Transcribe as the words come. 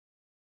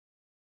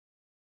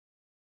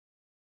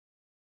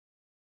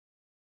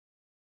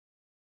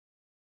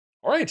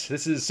All right,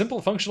 this is Simple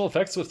Functional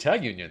Effects with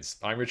Tag Unions.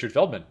 I'm Richard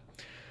Feldman.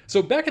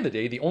 So back in the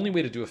day, the only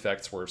way to do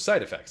effects were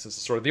side effects. This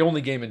is sort of the only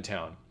game in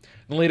town.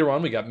 And later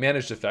on, we got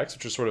managed effects,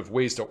 which are sort of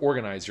ways to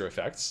organize your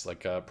effects,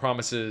 like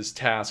promises,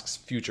 tasks,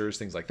 futures,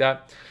 things like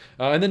that.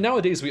 And then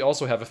nowadays, we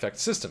also have effect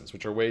systems,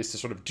 which are ways to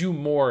sort of do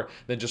more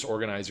than just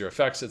organize your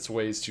effects. It's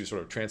ways to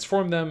sort of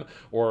transform them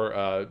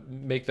or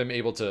make them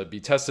able to be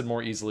tested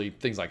more easily,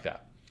 things like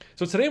that.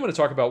 So today I'm going to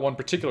talk about one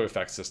particular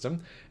effect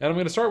system, and I'm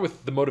going to start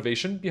with the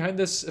motivation behind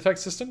this effect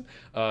system,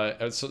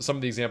 some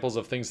of the examples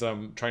of things that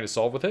I'm trying to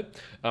solve with it.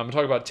 I'm going to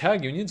talk about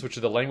tag unions, which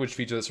are the language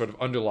features that sort of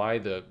underlie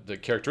the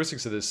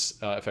characteristics of this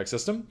effect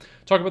system,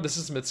 talk about the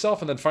system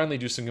itself, and then finally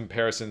do some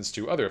comparisons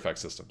to other effect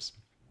systems.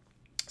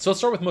 So let's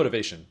start with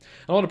motivation.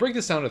 I want to break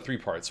this down into three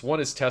parts. One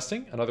is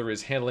testing, another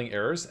is handling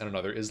errors, and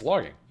another is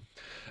logging.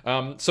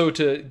 So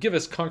to give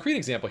us a concrete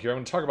example here, I'm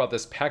going to talk about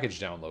this package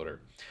downloader.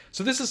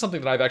 So this is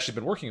something that I've actually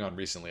been working on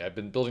recently. I've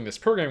been building this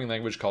programming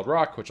language called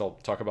Rock, which I'll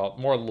talk about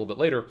more a little bit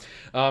later.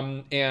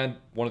 And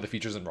one of the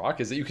features in Rock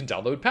is that you can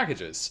download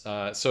packages.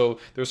 So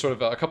there's sort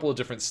of a couple of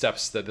different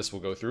steps that this will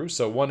go through.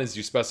 So one is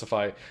you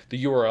specify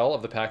the URL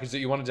of the package that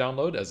you want to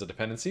download as a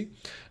dependency.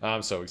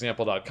 So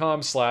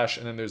example.com/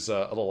 and then there's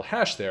a little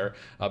hash there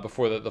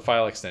before the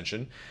file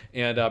extension.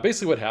 And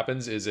basically what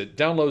happens is it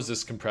downloads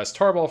this compressed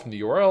tarball from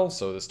the URL,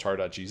 so this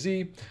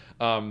tar.gz.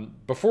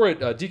 Before it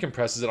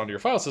decompresses it onto your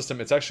file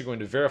system, it's actually going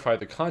to verify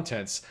the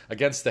contents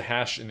against the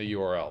hash in the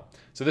URL.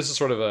 So this is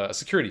sort of a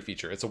security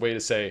feature. It's a way to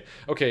say,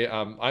 okay,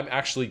 I'm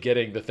actually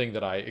getting the thing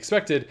that I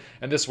expected,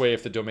 and this way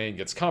if the domain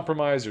gets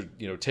compromised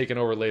or taken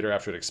over later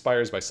after it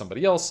expires by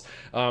somebody else,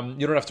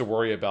 you don't have to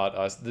worry about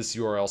this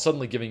URL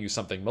suddenly giving you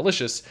something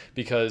malicious,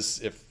 because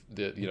if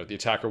the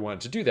attacker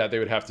wanted to do that, they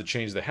would have to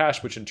change the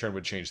hash, which in turn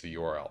would change the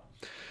URL.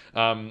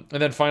 And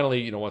then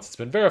finally, once it's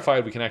been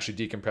verified, we can actually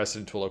decompress it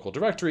into a local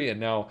directory, and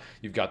now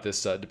you've got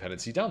this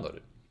dependency downloaded.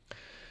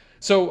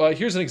 So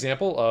here's an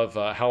example of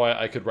how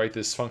I could write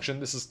this function.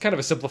 This is kind of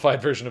a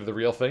simplified version of the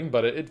real thing,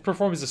 but it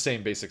performs the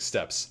same basic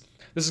steps.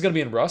 This is going to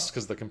be in Rust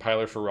because the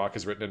compiler for Rock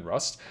is written in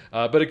Rust,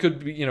 but it could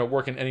be,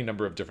 work in any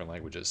number of different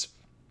languages.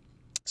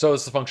 So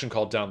it's a function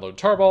called download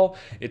tarball.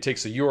 It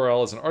takes a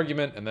URL as an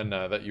argument, and then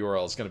that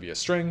URL is going to be a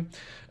string.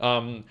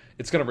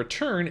 It's going to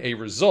return a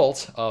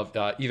result of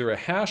either a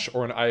hash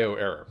or an IO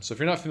error. So if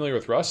you're not familiar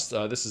with Rust,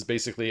 this is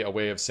basically a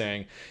way of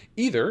saying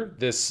either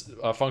this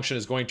function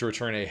is going to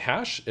return a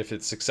hash if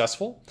it's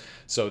successful.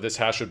 So this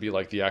hash would be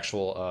like the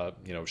actual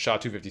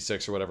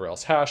SHA-256 or whatever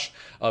else hash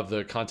of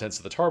the contents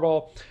of the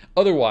tarball.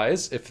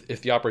 Otherwise,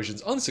 if the operation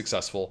is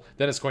unsuccessful,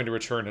 then it's going to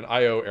return an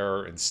IO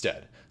error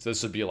instead. So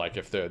this would be like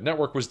if the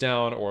network was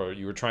down, or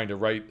you were trying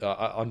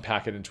to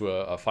unpack it into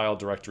a file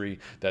directory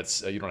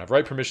that's you don't have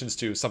write permissions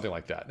to, something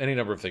like that. Any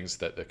number of things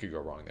that could go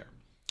wrong there.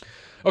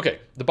 Okay,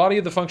 the body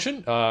of the function,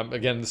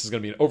 again, this is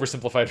going to be an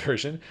oversimplified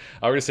version.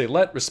 We're going to say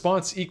let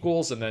response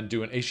equals, and then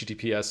do an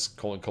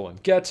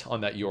HTTPS : get on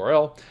that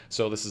URL.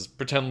 So this is,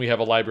 pretend we have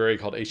a library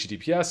called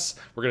HTTPS.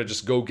 We're going to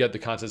just go get the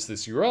contents of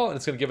this URL, and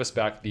it's going to give us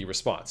back the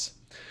response.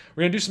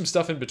 We're going to do some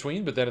stuff in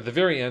between, but then at the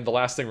very end, the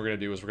last thing we're going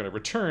to do is we're going to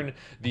return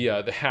the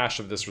hash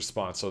of this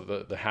response, so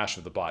the hash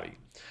of the body.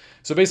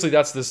 So basically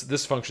that's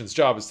this function's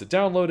job, is to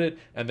download it,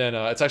 and then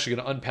it's actually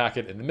going to unpack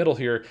it in the middle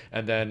here,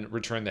 and then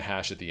return the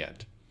hash at the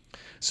end.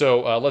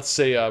 So let's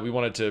say we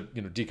wanted to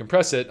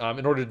decompress it.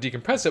 In order to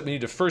decompress it, we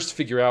need to first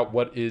figure out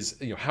what is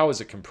how is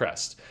it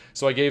compressed.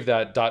 So I gave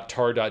that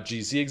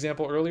 .tar.gz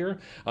example earlier.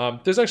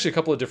 There's actually a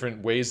couple of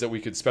different ways that we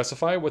could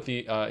specify what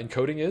the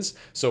encoding is.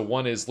 So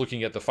one is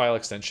looking at the file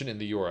extension in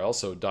the URL,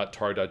 so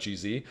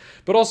 .tar.gz.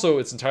 But also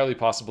it's entirely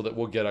possible that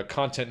we'll get a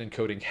content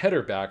encoding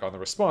header back on the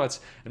response,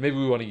 and maybe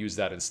we want to use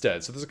that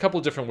instead. So there's a couple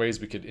of different ways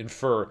we could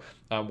infer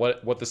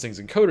what this thing's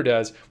encoded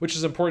as, which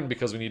is important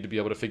because we need to be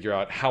able to figure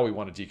out how we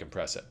want to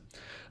decompress it.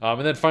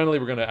 And then finally,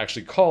 we're going to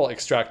actually call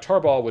extract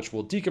tarball, which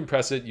will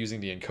decompress it using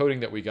the encoding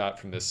that we got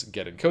from this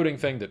get encoding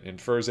thing that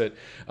infers it.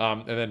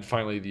 And then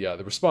finally,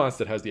 the response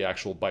that has the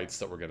actual bytes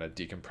that we're going to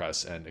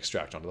decompress and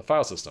extract onto the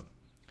file system.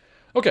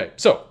 Okay,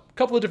 so a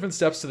couple of different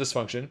steps to this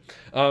function.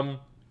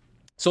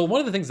 So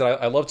one of the things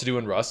that I love to do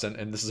in Rust,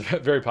 and this is a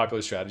very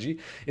popular strategy,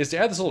 is to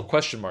add this little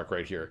question mark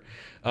right here.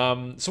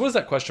 So what does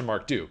that question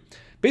mark do?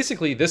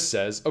 Basically, this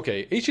says,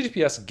 okay,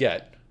 HTTPS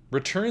get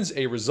returns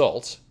a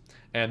result,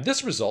 and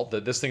this result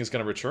that this thing is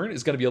going to return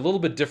is going to be a little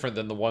bit different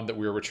than the one that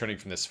we were returning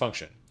from this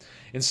function.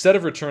 Instead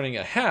of returning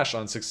a hash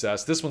on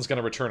success, this one's going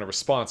to return a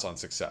response on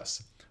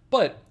success.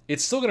 But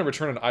it's still going to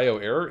return an IO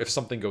error if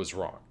something goes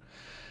wrong.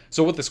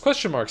 So what this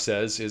question mark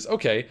says is,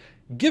 okay,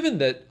 given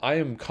that I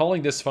am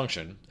calling this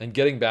function and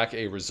getting back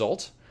a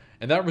result,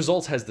 and that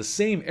result has the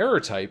same error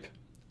type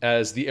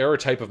as the error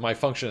type of my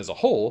function as a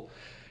whole,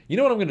 you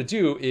know what I'm going to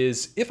do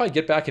is, if I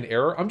get back an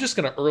error, I'm just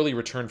going to early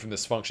return from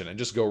this function and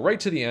just go right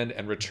to the end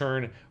and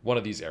return one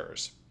of these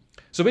errors.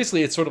 So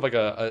basically, it's sort of like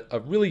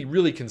a really,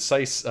 really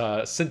concise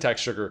syntax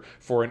sugar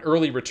for an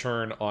early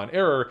return on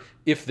error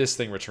if this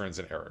thing returns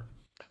an error.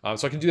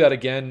 So I can do that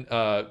again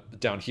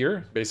down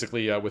here,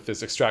 basically with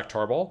this extract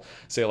tarball.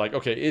 Say like,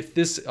 okay, if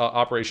this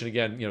operation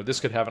again,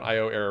 this could have an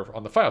IO error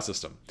on the file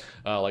system.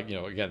 Like,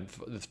 again, if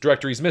the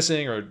directory is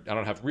missing or I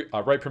don't have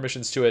write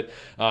permissions to it,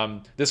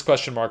 this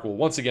question mark will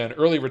once again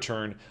early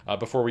return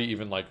before we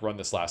even like run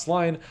this last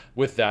line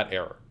with that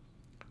error.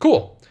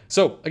 Cool.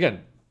 So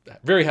again,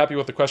 very happy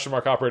with the question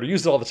mark operator.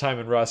 Used it all the time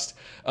in Rust.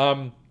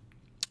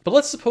 But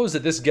let's suppose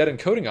that this get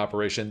encoding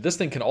operation, this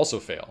thing can also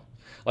fail.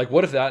 Like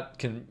what if that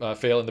can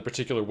fail in the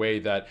particular way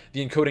that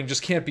the encoding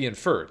just can't be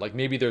inferred? Like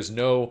maybe there's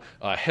no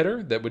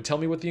header that would tell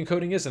me what the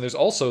encoding is, and there's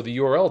also the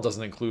URL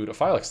doesn't include a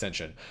file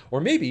extension.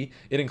 Or maybe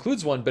it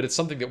includes one, but it's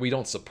something that we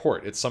don't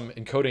support. It's some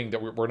encoding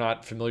that we're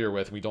not familiar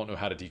with. We don't know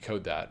how to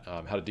decode that,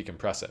 how to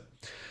decompress it.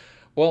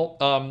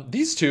 Well,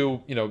 these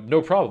two,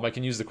 no problem. I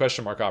can use the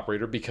question mark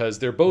operator because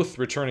they're both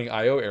returning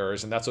IO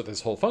errors, and that's what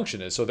this whole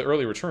function is. So the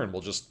early return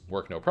will just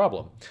work no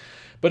problem.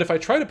 But if I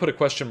try to put a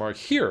question mark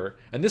here,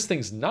 and this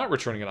thing's not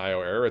returning an IO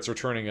error, it's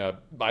returning a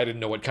I didn't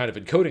know what kind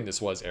of encoding this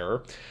was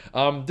error,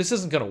 this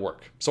isn't going to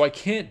work. So I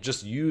can't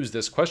just use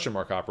this question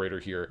mark operator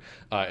here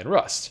in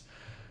Rust.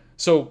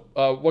 So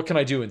what can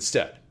I do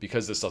instead?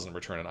 Because this doesn't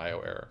return an IO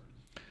error.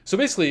 So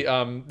basically,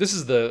 this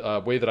is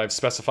the way that I've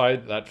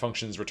specified that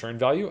function's return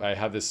value. I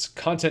have this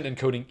content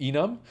encoding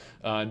enum,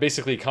 and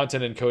basically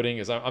content encoding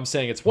is I'm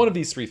saying it's one of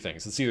these three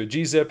things. It's either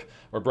gzip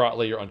or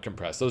Brotli or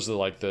uncompressed. Those are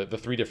like the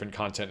three different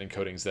content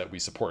encodings that we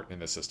support in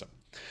this system.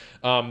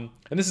 And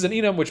this is an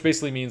enum, which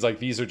basically means like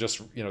these are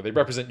just they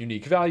represent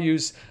unique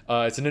values.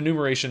 It's an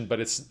enumeration,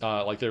 but it's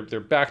like they're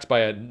backed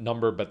by a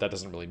number, but that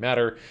doesn't really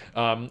matter.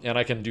 And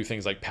I can do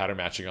things like pattern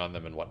matching on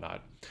them and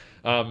whatnot.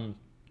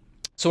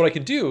 So what I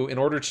can do in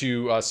order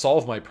to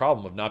solve my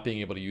problem of not being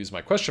able to use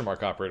my question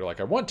mark operator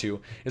like I want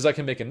to, is I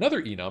can make another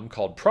enum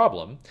called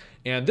problem.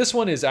 And this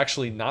one is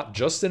actually not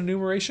just an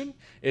enumeration.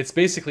 It's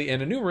basically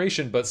an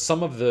enumeration, but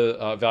some of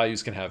the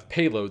values can have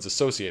payloads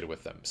associated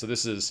with them. So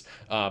this is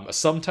a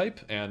sum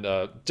type, and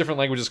different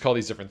languages call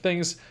these different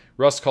things.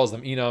 Rust calls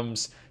them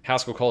enums,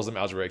 Haskell calls them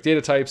algebraic data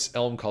types,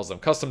 Elm calls them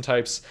custom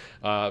types.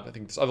 I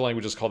think other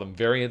languages call them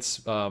variants.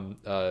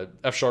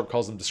 F#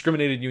 calls them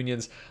discriminated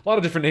unions. A lot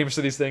of different names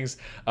for these things.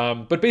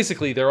 But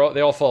basically, they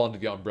all fall under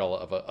the umbrella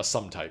of a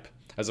sum type,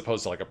 as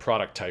opposed to like a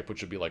product type,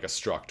 which would be like a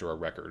struct or a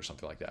record or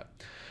something like that.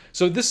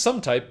 So this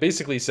sum type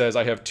basically says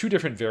I have two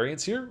different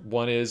variants here.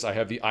 One is I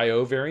have the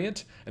IO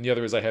variant, and the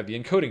other is I have the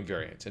encoding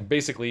variant. And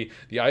basically,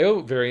 the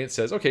IO variant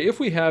says, okay, if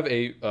we have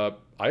a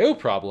IO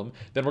problem,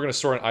 then we're going to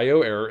store an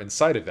IO error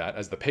inside of that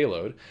as the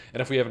payload.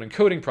 And if we have an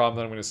encoding problem,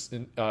 then I'm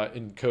going to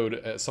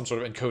encode some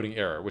sort of encoding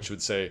error, which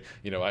would say,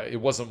 it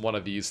wasn't one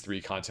of these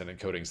three content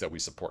encodings that we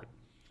support.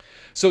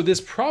 So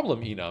this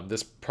problem enum,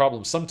 this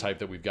problem sum type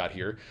that we've got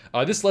here,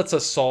 this lets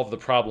us solve the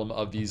problem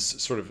of these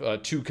sort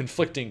of two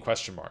conflicting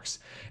question marks.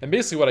 And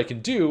basically what I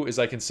can do is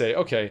I can say,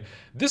 okay,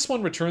 this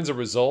one returns a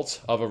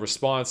result of a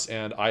response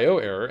and IO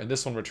error, and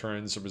this one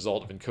returns a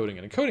result of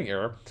encoding and encoding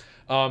error.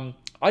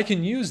 I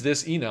can use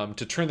this enum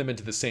to turn them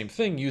into the same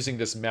thing using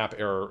this map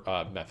error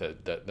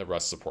method that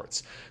Rust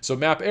supports. So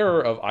map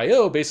error of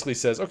IO basically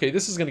says, okay,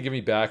 this is going to give me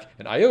back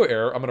an IO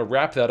error. I'm going to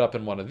wrap that up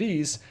in one of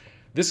these.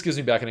 This gives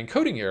me back an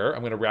encoding error.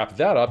 I'm going to wrap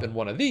that up in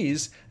one of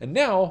these. And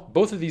now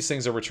both of these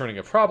things are returning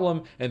a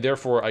problem, and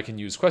therefore I can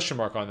use question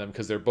mark on them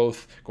because they're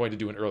both going to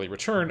do an early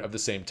return of the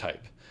same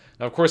type.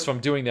 Now, of course, if I'm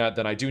doing that,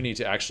 then I do need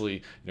to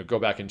actually go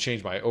back and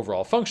change my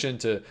overall function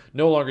to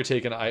no longer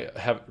take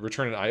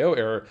return an IO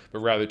error, but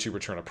rather to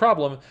return a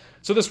problem.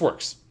 So this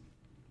works.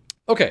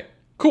 Okay,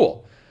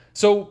 cool.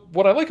 So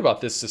what I like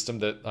about this system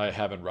that I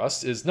have in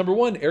Rust is, number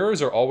one,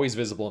 errors are always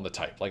visible in the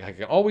type. Like I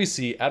can always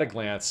see at a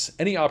glance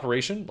any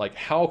operation, like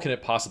how can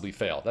it possibly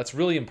fail? That's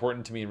really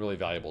important to me and really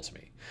valuable to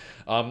me.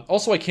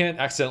 Also, I can't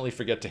accidentally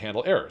forget to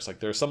handle errors. Like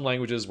there are some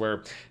languages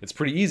where it's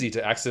pretty easy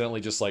to accidentally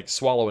just like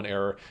swallow an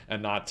error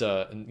and not,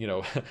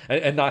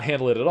 and not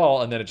handle it at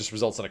all, and then it just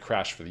results in a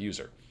crash for the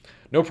user.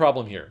 No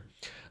problem here.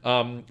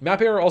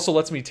 Map error also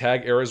lets me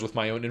tag errors with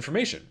my own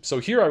information. So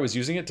here I was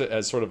using it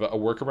as sort of a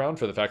workaround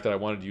for the fact that I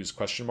wanted to use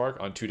question mark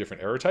on two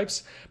different error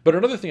types. But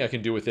another thing I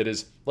can do with it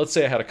is, let's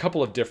say I had a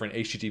couple of different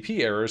HTTP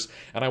errors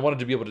and I wanted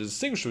to be able to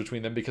distinguish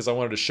between them because I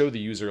wanted to show the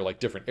user like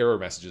different error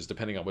messages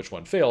depending on which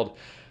one failed.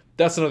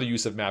 That's another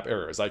use of map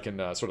errors. I can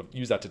sort of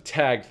use that to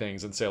tag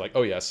things and say like,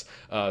 oh yes,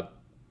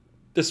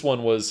 this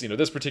one was,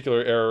 this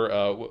particular error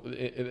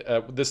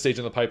at this stage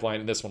in the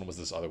pipeline, and this one was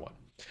this other one.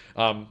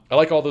 I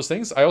like all those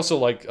things. I also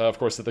like, of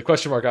course, that the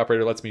question mark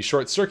operator lets me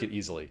short circuit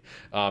easily.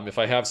 If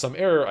I have some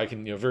error, I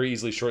can very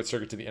easily short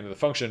circuit to the end of the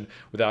function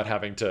without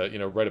having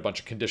to write a bunch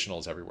of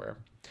conditionals everywhere.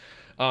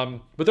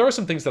 But there are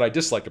some things that I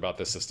dislike about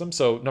this system.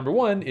 So number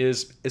one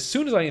is, as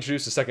soon as I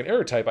introduce a second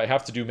error type, I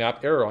have to do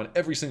map error on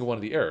every single one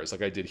of the errors,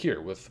 like I did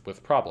here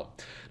with problem.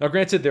 Now,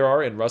 granted, there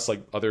are in Rust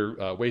like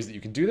other ways that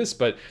you can do this,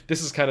 but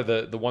this is kind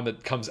of the one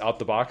that comes out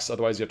the box.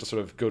 Otherwise, you have to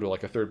sort of go to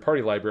like a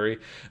third-party library.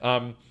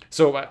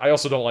 So I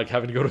also don't like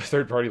having to go to a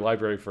third-party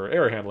library for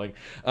error handling.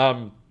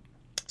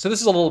 So this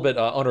is a little bit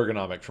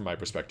unergonomic from my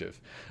perspective.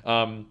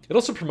 It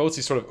also promotes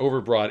these sort of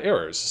overbroad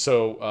errors.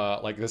 So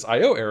like this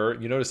IO error,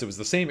 you notice it was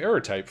the same error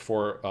type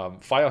for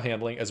file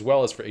handling as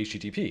well as for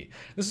HTTP.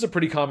 This is a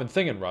pretty common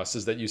thing in Rust,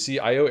 is that you see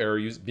IO error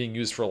being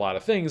used for a lot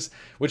of things,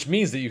 which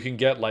means that you can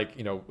get, like,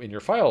 you know, in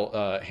your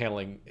file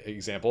handling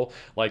example,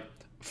 like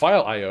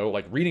file IO,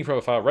 like reading from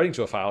a file, writing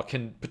to a file,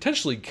 can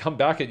potentially come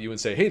back at you and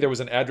say, hey, there was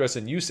an address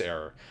in use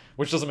error,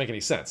 which doesn't make any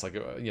sense. Like,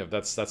 you know,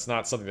 that's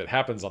not something that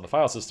happens on the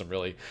file system,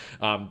 really.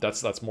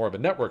 That's more of a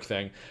network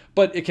thing,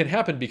 but it can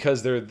happen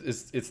because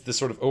it's this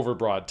sort of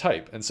overbroad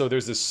type. And so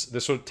there's this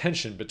sort of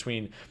tension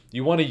between,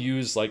 you want to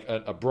use like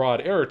a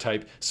broad error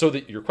type so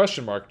that your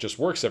question mark just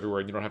works everywhere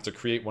and you don't have to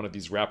create one of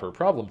these wrapper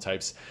problem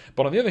types.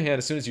 But on the other hand,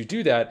 as soon as you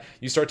do that,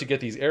 you start to get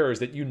these errors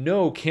that you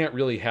know can't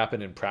really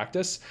happen in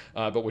practice,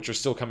 but which are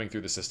still coming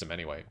through the system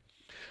anyway.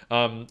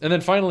 And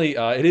then finally,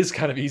 it is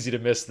kind of easy to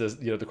miss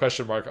the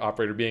question mark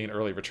operator being an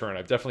early return.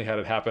 I've definitely had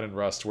it happen in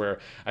Rust where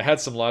I had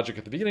some logic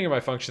at the beginning of my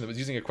function that was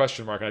using a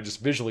question mark, and I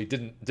just visually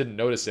didn't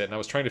notice it, and I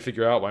was trying to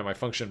figure out why my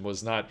function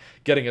was not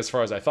getting as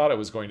far as I thought it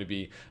was going to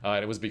be,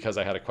 and it was because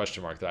I had a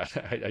question mark that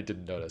I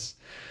didn't notice.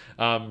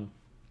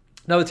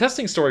 Now, the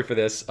testing story for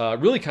this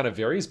really kind of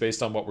varies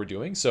based on what we're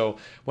doing. So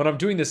when I'm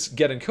doing this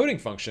get encoding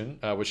function,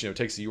 which, you know,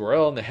 takes the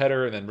URL and the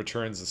header and then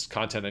returns this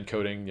content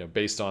encoding, you know,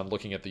 based on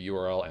looking at the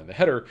URL and the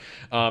header,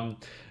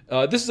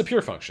 this is a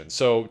pure function.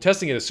 So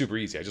testing it is super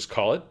easy. I just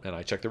call it and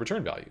I check the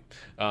return value.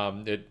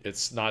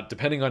 It's not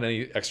depending on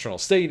any external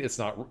state. It's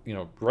not, you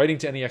know, writing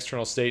to any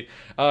external state.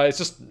 It's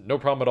just no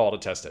problem at all to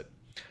test it.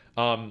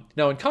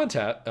 Now, in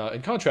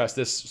contrast,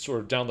 this sort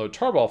of download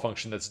tarball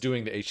function that's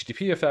doing the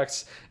HTTP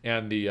effects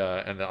and the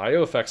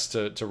IO effects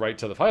to write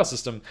to the file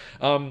system,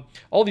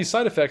 all these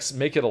side effects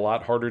make it a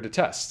lot harder to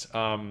test.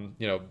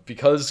 You know,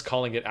 because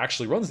calling it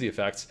actually runs the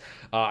effects,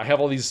 I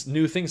have all these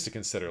new things to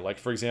consider. Like,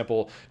 for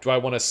example, do I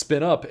want to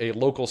spin up a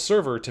local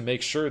server to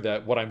make sure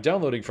that what I'm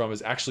downloading from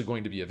is actually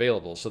going to be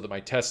available, so that my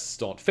tests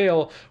don't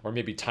fail or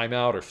maybe time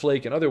out or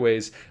flake in other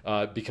ways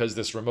because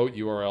this remote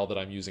URL that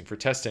I'm using for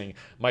testing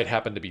might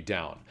happen to be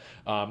down.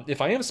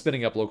 If I am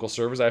spinning up local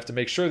servers, I have to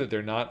make sure that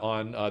they're not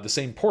on the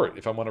same port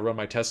if I want to run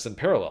my tests in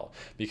parallel,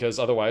 because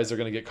otherwise they're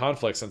going to get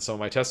conflicts and some of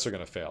my tests are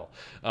going to fail.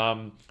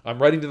 I'm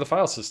writing to the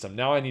file system.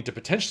 Now I need to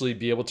potentially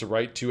be able to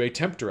write to a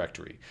temp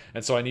directory.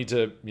 And so I need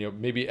to, you know,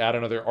 maybe add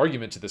another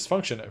argument to this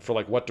function for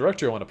like what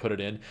directory I want to put it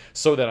in,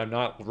 so that I'm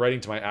not writing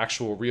to my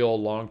actual real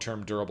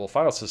long-term durable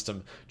file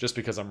system just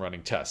because I'm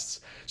running tests.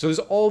 So there's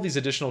all these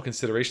additional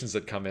considerations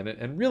that come in,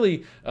 and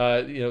really,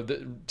 you know,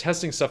 the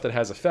testing stuff that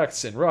has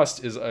effects in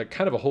Rust is a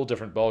kind of a whole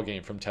different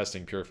ballgame from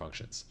testing pure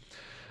functions.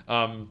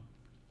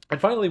 And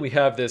finally, we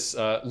have this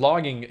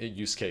logging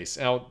use case.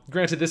 Now,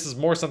 granted, this is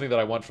more something that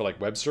I want for like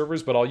web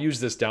servers, but I'll use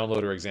this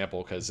downloader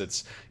example because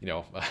it's, you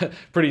know, a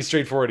pretty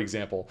straightforward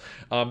example.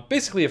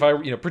 Basically, if I,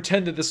 you know,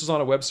 pretend that this was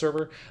on a web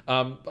server,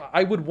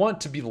 I would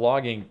want to be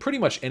logging pretty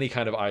much any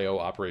kind of IO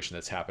operation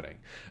that's happening,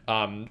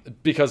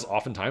 because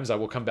oftentimes I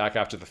will come back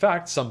after the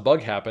fact, some bug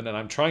happened, and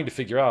I'm trying to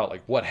figure out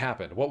like what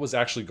happened, what was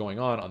actually going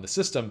on the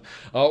system,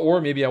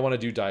 or maybe I want to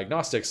do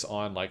diagnostics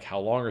on like how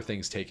long are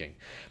things taking.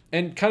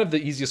 And kind of the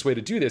easiest way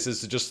to do this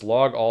is to just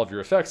log all of your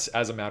effects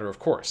as a matter of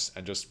course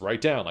and just write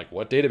down like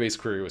what database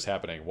query was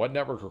happening, what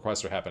network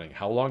requests are happening,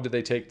 how long did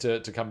they take to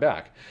come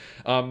back.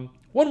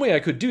 One way I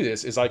could do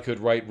this is I could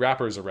write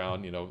wrappers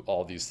around, you know,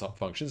 all these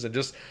functions and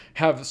just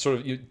have sort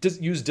of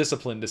use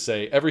discipline to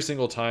say every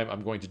single time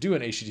I'm going to do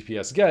an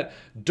HTTPS GET,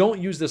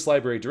 don't use this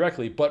library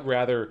directly, but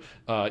rather,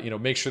 you know,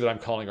 make sure that I'm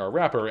calling our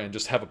wrapper and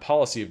just have a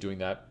policy of doing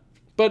that.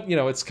 But, you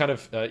know, it's kind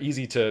of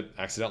easy to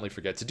accidentally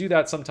forget to do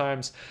that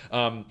sometimes,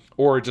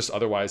 or just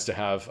otherwise to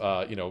have,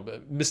 you know,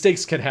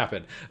 mistakes can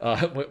happen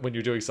when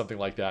you're doing something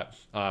like that,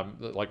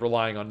 like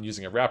relying on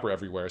using a wrapper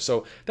everywhere.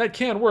 So that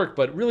can work,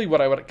 but really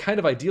what I would kind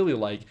of ideally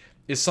like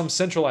is some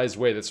centralized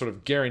way that's sort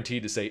of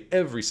guaranteed to say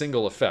every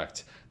single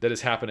effect that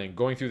is happening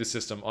going through the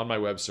system on my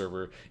web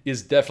server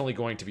is definitely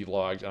going to be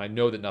logged, and I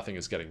know that nothing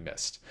is getting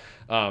missed.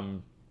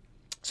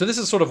 So this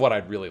is sort of what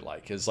I'd really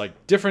like, is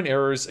like different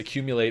errors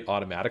accumulate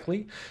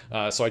automatically.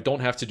 So I don't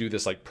have to do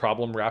this like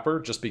problem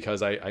wrapper just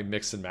because I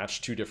mix and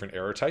match two different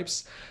error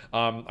types.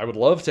 I would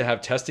love to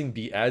have testing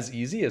be as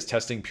easy as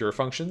testing pure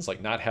functions,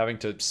 like not having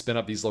to spin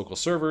up these local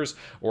servers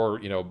or,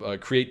 you know,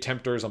 create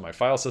temptors on my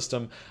file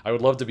system. I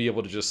would love to be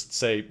able to just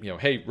say, you know,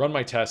 hey, run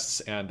my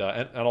tests, and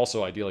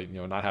also ideally, you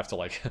know, not have to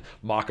like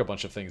mock a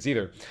bunch of things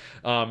either.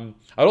 I'd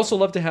also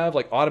love to have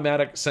like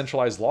automatic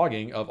centralized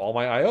logging of all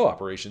my IO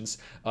operations.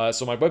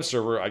 So my web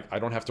server, I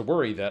don't have to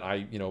worry that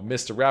I, you know,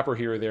 missed a wrapper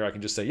here or there. I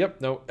can just say, yep,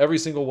 no, every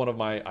single one of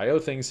my IO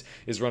things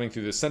is running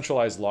through this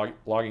centralized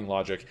logging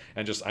logic,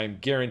 and just I'm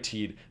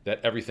guaranteed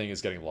that everything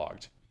is getting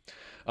logged.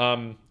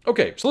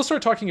 Okay, so let's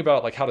start talking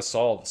about like how to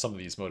solve some of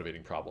these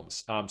motivating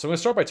problems. So I'm going to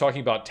start by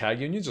talking about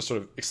tag unions, just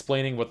sort of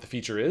explaining what the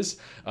feature is.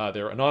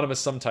 They're anonymous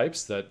sum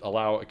types that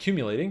allow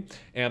accumulating,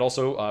 and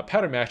also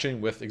pattern matching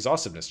with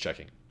exhaustiveness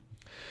checking.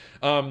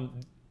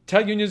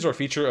 Tag unions are a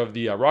feature of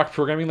the Rock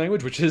programming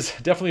language, which is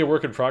definitely a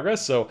work in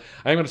progress. So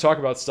I'm going to talk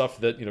about stuff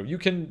that, you know, you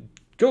can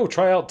go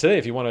try out today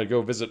if you want to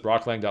go visit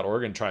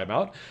rocklang.org and try them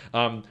out.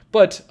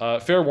 But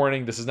fair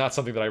warning, this is not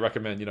something that I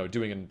recommend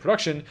doing in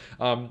production.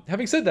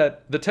 Having said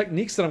that, the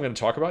techniques that I'm going to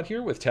talk about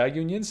here with tag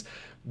unions,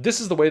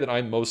 this is the way that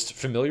I'm most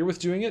familiar with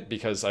doing it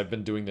because I've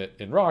been doing it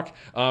in Rock,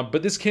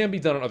 but this can be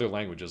done in other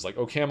languages. Like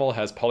OCaml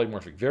has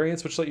polymorphic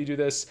variants, which let you do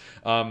this.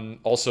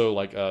 Also,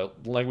 like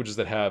languages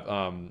that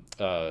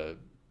have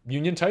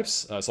union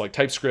types, so like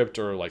TypeScript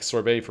or like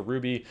Sorbet for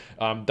Ruby,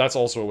 that's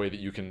also a way that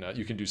you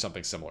can do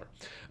something similar.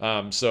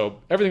 So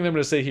everything that I'm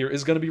going to say here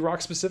is going to be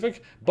Rock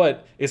specific,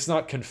 but it's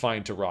not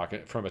confined to Rock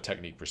from a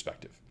technique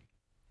perspective.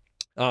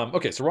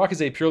 Okay, so Rock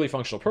is a purely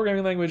functional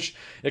programming language.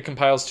 It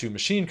compiles to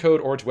machine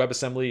code or to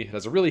WebAssembly. It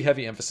has a really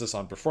heavy emphasis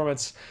on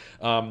performance,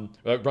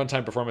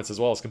 runtime performance as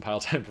well as compile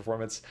time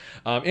performance.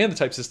 And the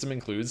type system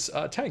includes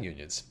tag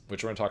unions,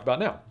 which we're going to talk about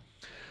now.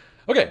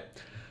 Okay,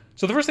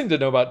 so the first thing to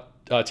know about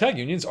tag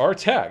unions are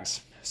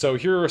tags. So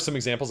here are some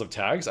examples of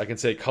tags. I can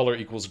say color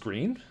equals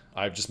green.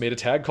 I've just made a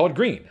tag called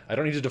green. I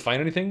don't need to define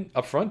anything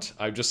up front.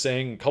 I'm just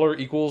saying color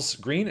equals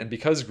green, and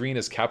because green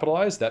is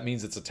capitalized, that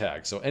means it's a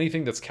tag. So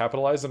anything that's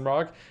capitalized in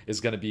Rock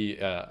is going to be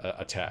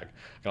a tag.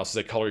 I can also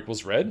say color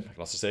equals red. I can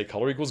also say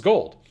color equals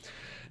gold.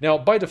 Now,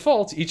 by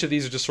default, each of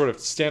these are just sort of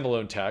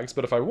standalone tags,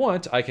 but if I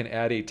want, I can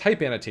add a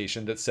type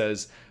annotation that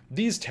says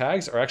these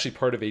tags are actually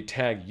part of a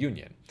tag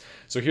union.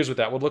 So here's what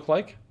that would look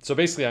like. So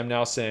basically, I'm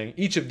now saying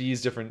each of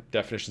these different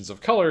definitions of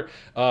color,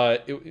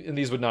 and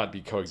these would not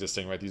be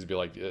coexisting, right? These would be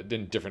like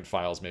in different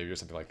files maybe or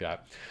something like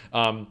that.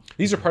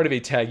 These are part of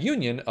a tag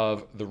union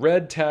of the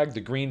red tag,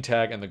 the green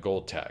tag, and the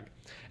gold tag.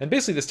 And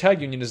basically this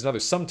tag union is another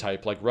sum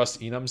type like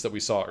Rust enums that we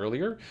saw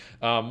earlier,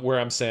 where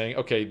I'm saying,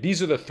 okay,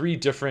 these are the three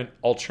different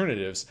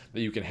alternatives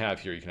that you can have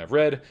here. You can have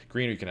red,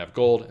 green, or you can have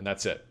gold, and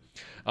that's it.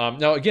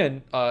 Now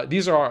again,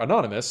 these are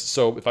anonymous,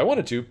 so if I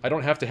wanted to, I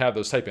don't have to have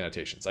those type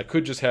annotations. I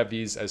could just have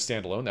these as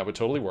standalone, that would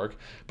totally work,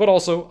 but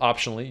also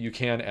optionally, you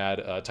can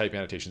add type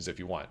annotations if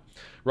you want.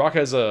 Rock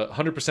has a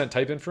 100%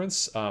 type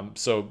inference,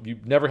 so you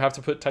never have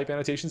to put type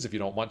annotations if you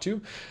don't want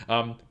to,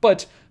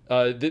 but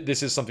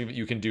this is something that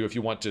you can do if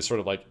you want to sort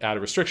of like add a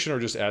restriction or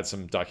just add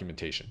some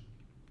documentation.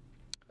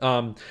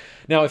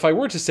 Now, if I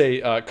were to say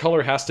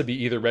color has to be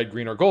either red,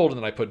 green, or gold, and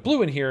then I put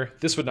blue in here,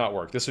 this would not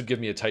work. This would give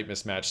me a type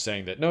mismatch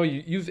saying that, no,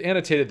 you've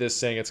annotated this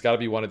saying it's got to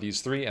be one of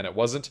these three, and it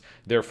wasn't.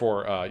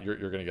 Therefore, you're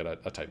going to get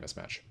a type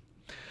mismatch.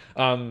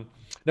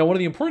 Now, one of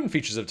the important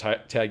features of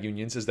tag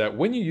unions is that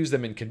when you use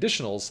them in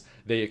conditionals,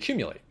 they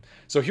accumulate.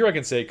 So here I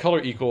can say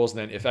color equals, and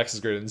then if x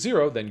is greater than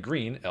 0, then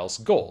green, else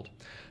gold.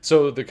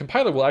 So the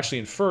compiler will actually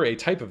infer a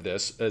type of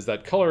this as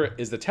that color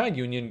is the tag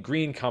union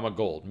green, comma,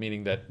 gold,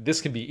 meaning that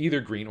this can be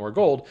either green or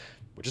gold,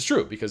 which is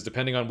true because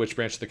depending on which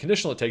branch of the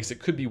conditional it takes, it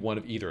could be one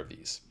of either of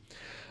these.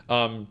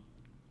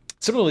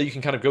 Similarly, you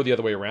can kind of go the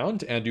other way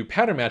around and do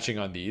pattern matching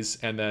on these.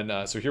 And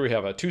then, so here we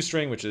have a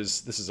toString, which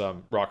is, this is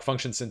Rock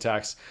function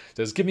syntax. It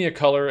says, give me a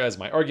color as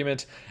my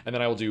argument. And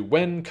then I will do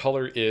when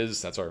color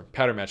is, that's our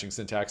pattern matching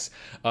syntax.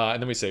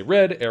 And then we say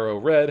red, arrow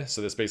red.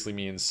 So this basically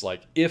means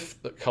like,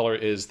 if the color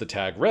is the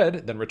tag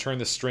red, then return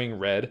the string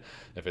red.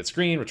 If it's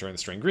green, return the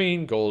string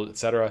green, gold,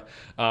 etc.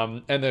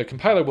 And the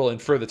compiler will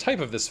infer the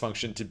type of this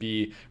function to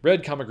be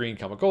red, comma, green,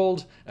 comma,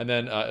 gold. And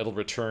then it'll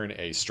return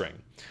a string.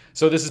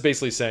 So this is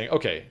basically saying,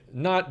 okay,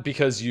 not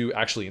because you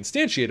actually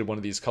instantiated one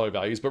of these color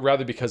values, but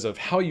rather because of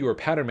how you are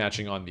pattern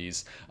matching on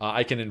these,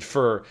 I can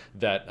infer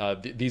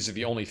that these are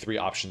the only three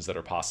options that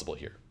are possible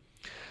here.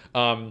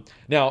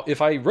 Now,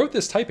 if I wrote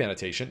this type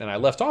annotation and I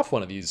left off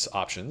one of these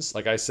options,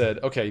 like I said,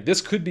 okay,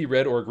 this could be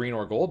red or green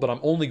or gold, but I'm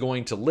only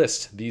going to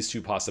list these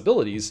two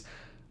possibilities,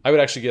 I would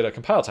actually get a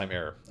compile time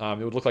error.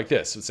 It would look like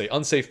this. It would say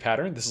unsafe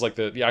pattern. This is like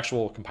the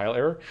actual compile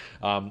error.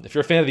 If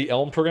you're a fan of the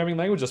Elm programming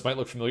language, this might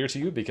look familiar to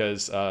you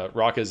because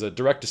Rock is a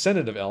direct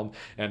descendant of Elm.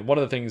 And one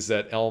of the things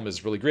that Elm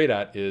is really great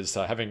at is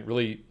having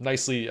really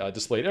nicely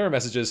displayed error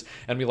messages.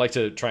 And we like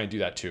to try and do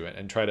that too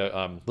and try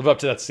to live up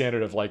to that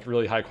standard of like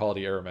really high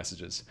quality error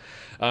messages.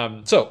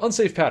 So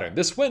unsafe pattern.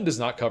 This when does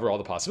not cover all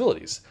the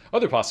possibilities.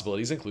 Other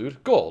possibilities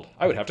include gold.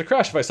 I would have to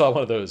crash if I saw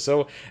one of those.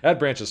 So add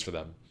branches for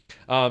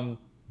them.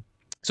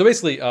 So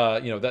basically,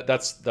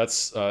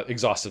 that's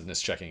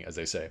exhaustiveness checking, as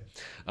they say,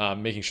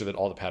 making sure that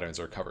all the patterns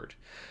are covered.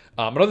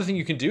 Another thing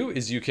you can do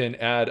is you can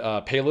add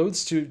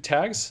payloads to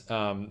tags.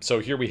 So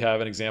here we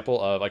have an example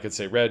of, I could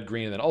say red,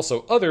 green, and then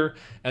also other.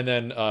 And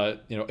then,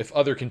 if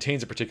other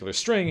contains a particular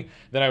string,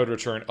 then I would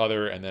return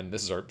other. And then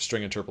this is our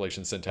string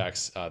interpolation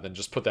syntax. Then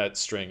just put that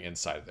string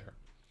inside of there.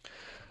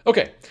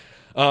 Okay.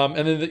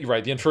 And then,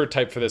 the inferred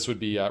type for this would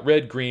be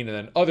red, green, and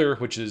then other,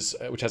 which has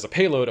a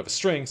payload of a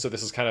string. So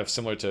this is kind of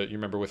similar to, you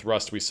remember with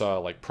Rust, we saw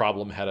like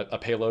problem had a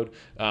payload.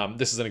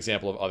 This is an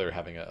example of other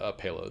having a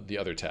payload, the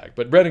other tag.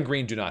 But red and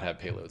green do not have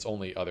payloads.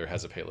 Only other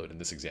has a payload in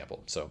this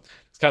example. So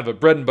it's kind of a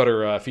bread and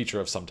butter feature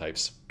of some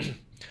types.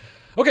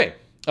 Okay.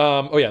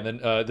 And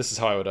then this is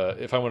how I would,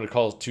 if I wanted to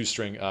call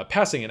toString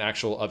passing an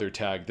actual other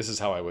tag, this is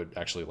how I would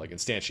actually like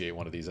instantiate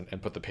one of these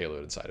and put the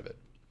payload inside of it.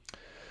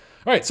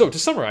 All right, so to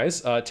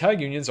summarize,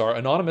 tag unions are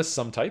anonymous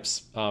sum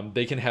types.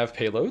 They can have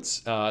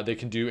payloads. They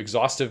can do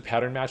exhaustive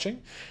pattern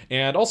matching.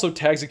 And also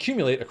tags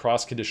accumulate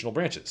across conditional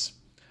branches.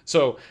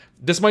 So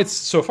this might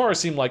so far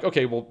seem like,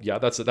 okay, well, yeah,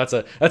 that's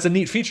a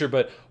neat feature,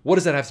 but what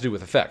does that have to do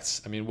with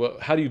effects? I mean,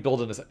 how do you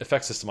build an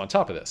effect system on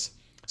top of this?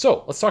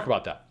 So let's talk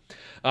about that.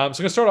 So I'm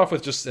going to start off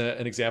with just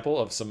an example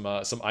of some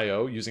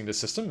I/O using this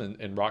system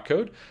in rock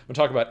code. I'm going to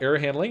talk about error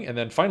handling, and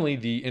then finally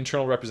the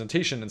internal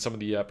representation and some of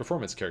the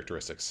performance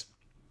characteristics.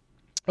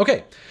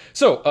 Okay,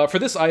 so for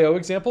this I/O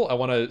example, I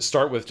want to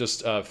start with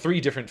just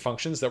 3 different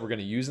functions that we're going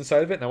to use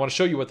inside of it, and I want to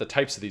show you what the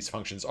types of these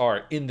functions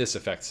are in this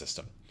effect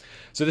system.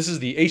 So this is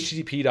the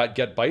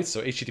http.getBytes,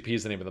 so HTTP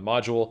is the name of the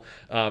module.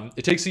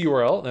 It takes a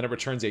URL, and then it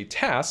returns a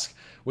task,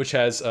 which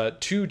has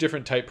 2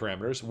 different type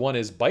parameters. One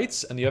is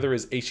bytes, and the other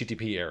is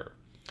HTTP error.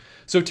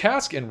 So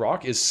task in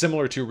Rock is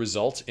similar to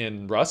result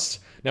in Rust.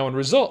 Now in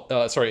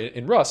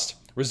Rust,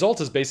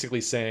 result is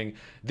basically saying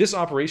this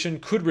operation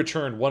could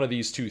return one of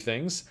these 2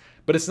 things,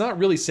 but it's not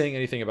really saying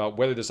anything about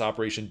whether this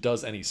operation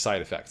does any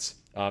side effects.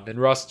 In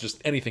Rust,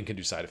 just anything can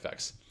do side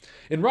effects.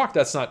 In Rock,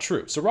 that's not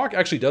true. So Rock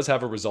actually does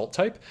have a result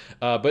type,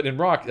 but in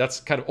Rock, that's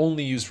kind of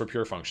only used for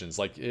pure functions.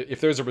 Like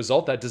if there's a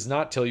result, that does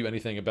not tell you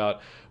anything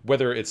about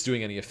whether it's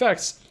doing any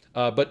effects,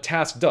 but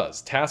task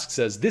does. Task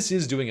says this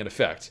is doing an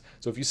effect.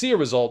 So if you see a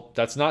result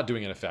that's not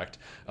doing an effect,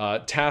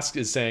 task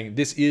is saying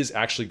this is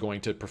actually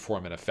going to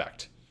perform an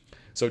effect.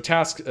 So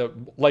task,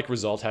 like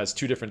result, has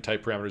 2 different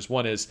type parameters.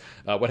 One is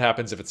what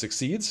happens if it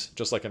succeeds,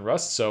 just like in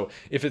Rust. So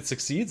if it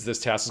succeeds, this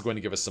task is going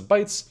to give us some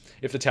bytes.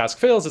 If the task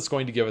fails, it's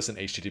going to give us an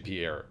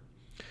HTTP error.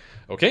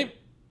 Okay.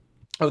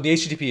 Oh, the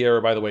HTTP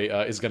error, by the way,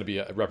 is going to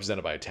be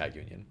represented by a tag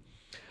union.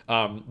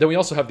 Then we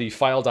also have the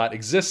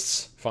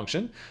file.exists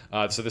function.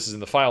 So this is in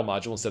the file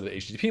module instead of the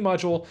HTTP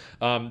module.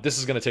 This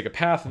is going to take a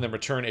path and then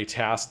return a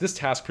task. This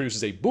task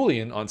produces a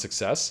Boolean on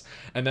success,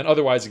 and then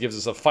otherwise it gives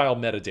us a file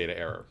metadata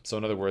error. So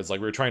in other words,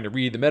 like we were trying to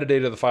read the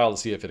metadata of the file to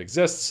see if it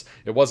exists.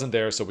 It wasn't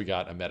there, so we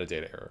got a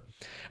metadata error.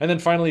 And then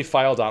finally,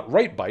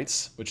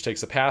 file.writeBytes, which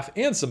takes a path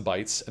and some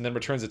bytes and then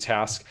returns a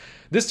task.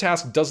 This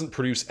task doesn't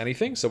produce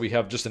anything, so we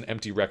have just an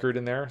empty record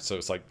in there. So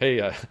it's like,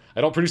 hey,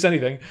 I don't produce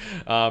anything,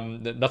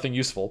 nothing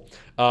useful.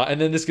 And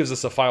then this gives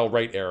us a file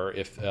write error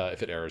if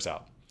it errors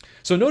out.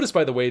 So notice,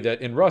 by the way,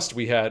 that in Rust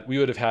we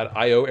would have had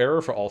I/O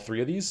error for all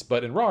 3 of these,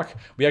 but in Rock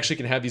we actually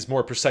can have these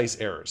more precise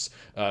errors: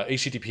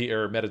 HTTP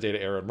error, metadata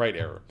error, and write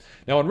error.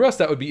 Now in Rust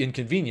that would be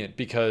inconvenient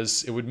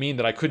because it would mean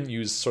that I couldn't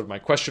use sort of my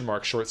question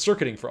mark short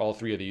circuiting for all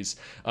 3 of these.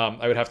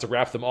 I would have to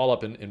wrap them all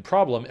up in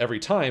problem every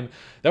time.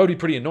 That would be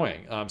pretty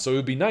annoying. So it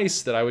would be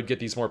nice that I would get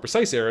these more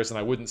precise errors and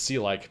I wouldn't see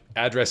like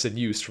address in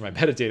use for my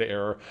metadata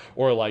error,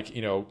 or like,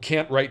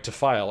 can't write to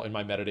file in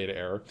my metadata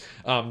error.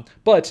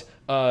 But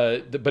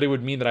it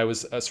would mean that I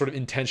was sort of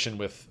in tension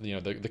with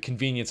the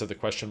convenience of the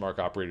question mark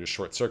operator's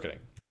short circuiting.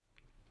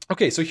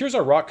 Okay, so here's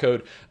our Rock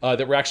code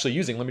that we're actually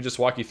using. Let me just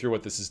walk you through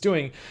what this is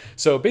doing.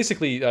 So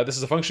basically, this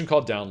is a function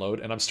called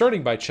download, and I'm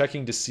starting by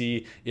checking to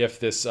see if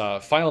this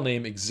file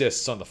name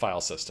exists on the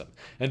file system.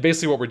 And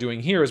basically what we're doing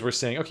here is we're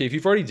saying, okay, if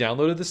you've already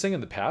downloaded this thing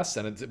in the past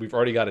and we've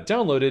already got it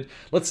downloaded,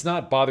 let's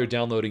not bother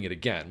downloading it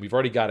again. We've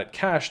already got it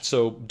cached,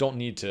 so don't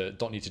need to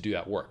do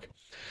that work.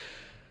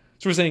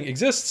 So we're saying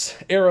exists,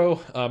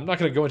 arrow. I'm not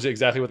going to go into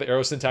exactly what the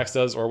arrow syntax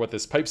does or what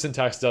this pipe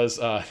syntax does.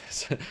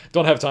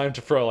 Don't have time to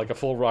throw like a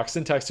full Rock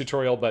syntax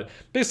tutorial, but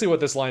basically what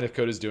this line of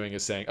code is doing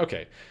is saying,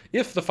 okay,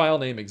 if the file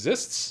name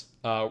exists,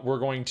 we're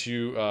going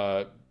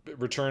to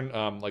return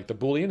like the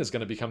Boolean is going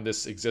to become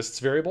this exists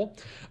variable.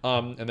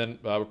 And then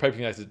we're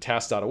piping that to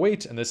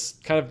task.await, and this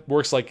kind of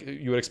works like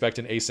you would expect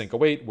an async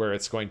await, where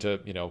it's going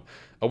to,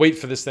 await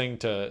for this thing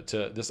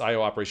to this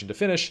IO operation to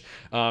finish.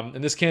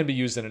 And this can be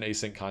used in an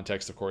async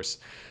context, of course,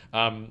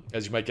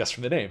 as you might guess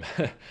from the name.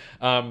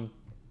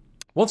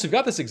 Once we've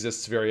got this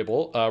exists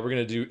variable, we're going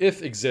to do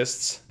if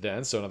exists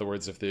then. So in other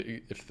words, if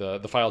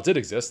the file did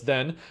exist,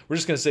 then we're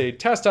just going to say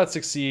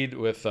task.succeed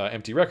with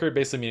empty record,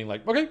 basically meaning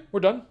like, okay,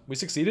 we're done, we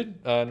succeeded,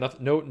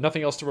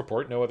 nothing else to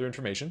report, no other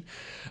information.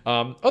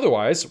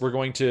 Otherwise, we're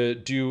going to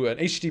do an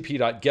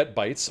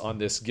http.getBytes on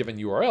this given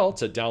URL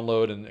to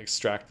download and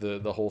extract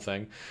the whole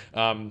thing.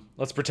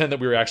 Let's pretend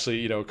that we were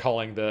actually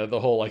calling the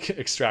whole like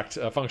extract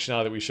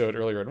functionality that we showed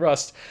earlier in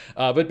Rust.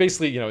 But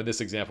basically, in this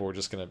example, we're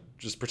just going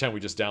to pretend we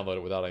just download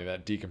it without any of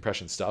that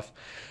decompression stuff.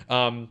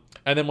 And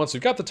then once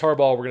we've got the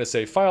tarball, we're going to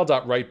say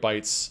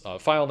file.writeBytes,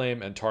 file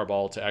name, and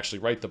tarball to actually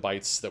write the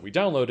bytes that we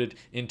downloaded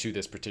into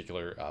this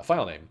particular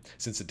file name,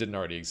 since it didn't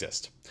already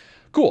exist.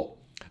 Cool.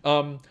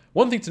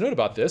 One thing to note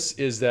about this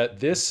is that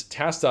this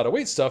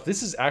task.await stuff,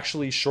 this is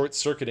actually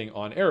short-circuiting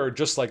on error,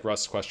 just like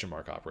Rust's question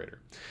mark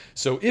operator.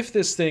 So if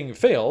this thing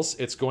fails,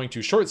 it's going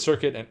to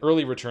short-circuit and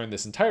early return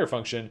this entire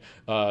function,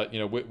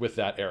 with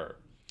that error.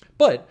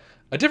 But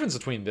a difference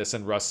between this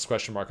and Rust's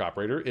question mark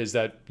operator is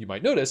that you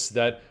might notice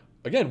that,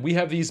 again, we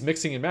have these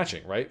mixing and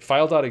matching, right?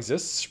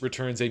 File.exists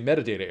returns a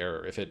metadata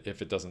error if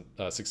it doesn't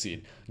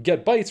succeed.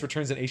 GetBytes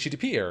returns an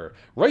HTTP error.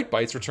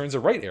 WriteBytes returns a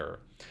write error.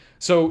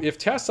 So if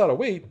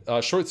task.await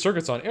short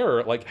circuits on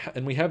error,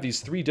 and we have these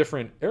 3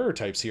 different error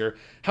types here,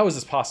 how is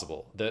this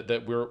possible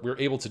that we're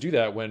able to do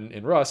that when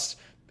in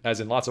Rust, as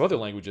in lots of other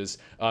languages,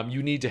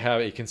 you need to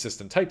have a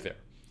consistent type there?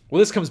 Well,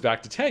 this comes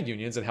back to tag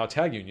unions and how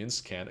tag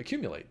unions can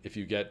accumulate. If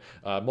you get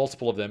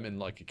multiple of them in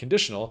like a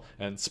conditional,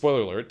 and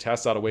spoiler alert,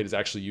 task.await is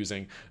actually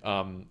using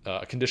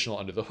a conditional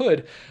under the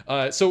hood,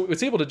 so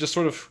it's able to just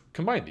sort of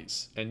combine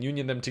these and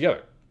union them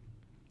together.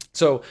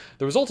 So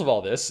the result of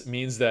all this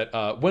means that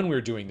when we're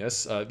doing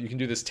this, you can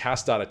do this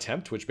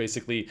task.attempt, which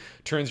basically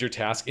turns your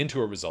task into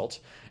a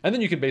result. And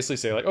then you can basically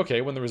say like,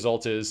 okay, when the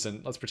result is,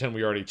 and let's pretend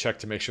we already checked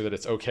to make sure that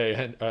it's okay,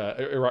 and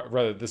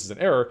rather this is an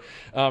error.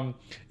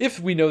 If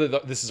we know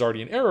that this is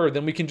already an error,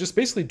 then we can just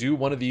basically do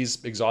one of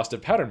these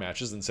exhaustive pattern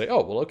matches and say,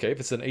 oh, well, okay, if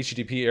it's an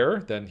HTTP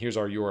error, then here's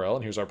our URL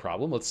and here's our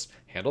problem. Let's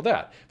handle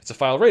that. If it's a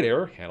file rate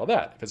error, handle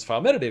that. If it's a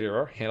file metadata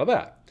error, handle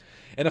that.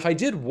 And if I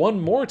did one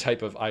more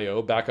type of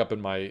I/O back up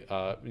in my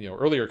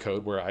earlier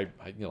code where I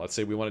let's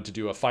say we wanted to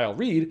do a file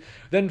read,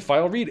 then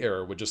file read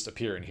error would just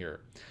appear in here.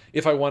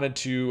 If I wanted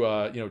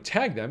to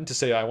tag them to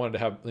say I wanted to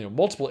have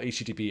multiple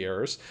HTTP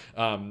errors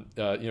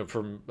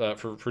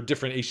for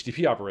different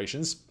HTTP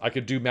operations, I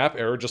could do map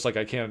error just like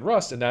I can in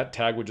Rust, and that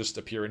tag would just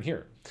appear in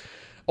here.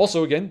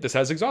 Also, again, this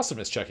has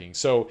exhaustiveness checking.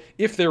 So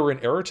if there were an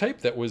error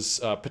type that was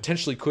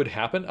potentially could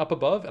happen up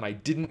above and I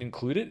didn't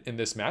include it in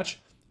this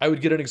match, I would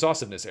get an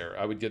exhaustiveness error.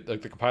 I would get,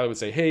 like, the compiler would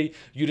say, hey,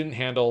 you didn't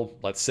handle,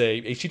 let's say,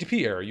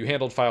 HTTP error. You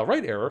handled file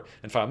write error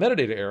and file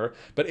metadata error,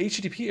 but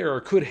HTTP error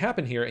could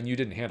happen here and you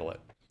didn't handle it.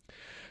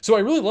 So I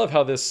really love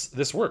how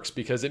this works,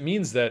 because it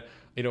means that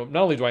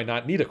not only do I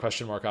not need a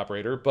question mark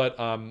operator, but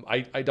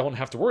I don't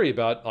have to worry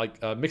about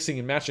mixing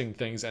and matching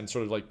things and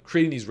sort of like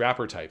creating these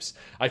wrapper types.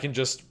 I can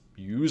just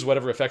use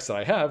whatever effects that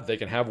I have. They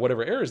can have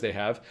whatever errors they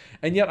have,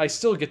 and yet I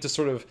still get to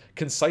sort of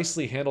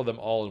concisely handle them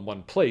all in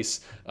one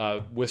place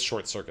with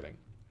short circuiting.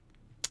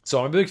 So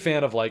I'm a big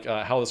fan of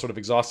how the sort of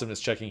exhaustiveness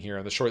checking here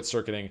and the short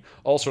circuiting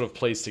all sort of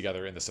plays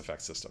together in this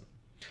effect system.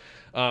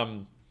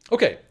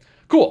 Okay,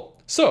 cool.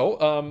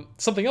 So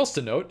something else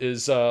to note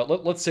is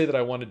let's say that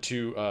I wanted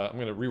to, I'm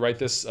going to rewrite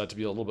this to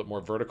be a little bit more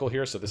vertical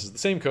here. So this is the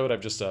same code.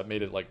 I've just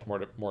made it like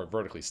more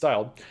vertically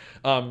styled.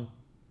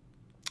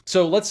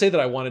 So let's say that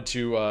I wanted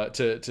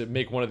to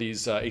make one of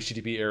these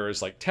HTTP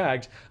errors like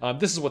tagged.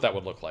 This is what that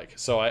would look like.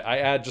 So I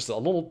add just a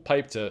little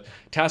pipe to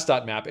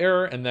task.map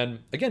error, and then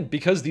again,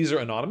 because these are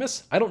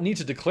anonymous, I don't need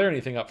to declare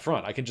anything up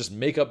front. I can just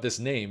make up this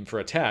name for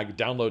a tag,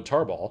 download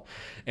tarball,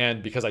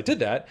 and because I did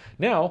that,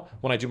 now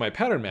when I do my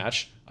pattern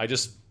match, I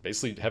just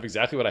basically have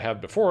exactly what I had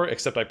before,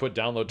 except I put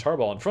download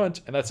tarball in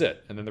front, and that's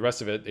it. And then the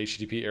rest of it,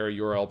 HTTP error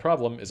URL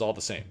problem, is all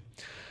the same.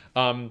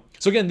 So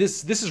again,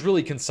 this is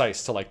really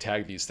concise to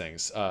tag these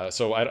things.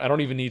 So I don't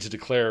even need to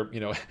declare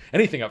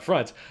anything up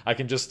front. I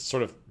can just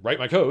sort of write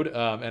my code,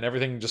 and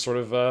everything just sort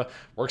of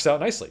works out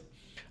nicely.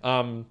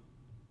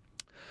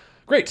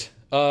 Great.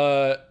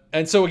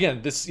 And so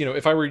again, this,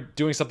 if I were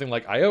doing something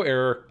like IO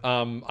error,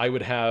 I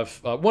would have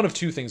one of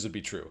two things would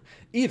be true.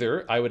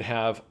 Either I would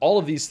have all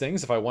of these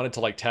things. If I wanted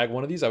to tag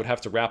one of these, I would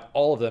have to wrap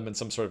all of them in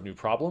some sort of new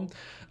problem,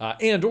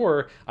 and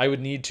or I would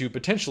need to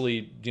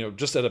potentially,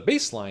 just at a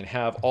baseline,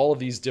 have all of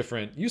these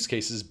different use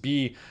cases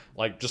be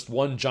just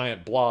one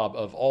giant blob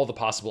of all the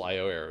possible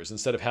IO errors,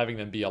 instead of having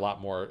them be a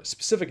lot more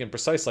specific and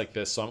precise like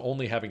this. So I'm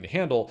only having to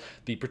handle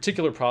the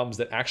particular problems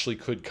that actually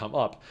could come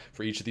up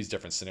for each of these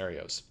different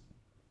scenarios.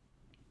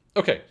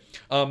 Okay,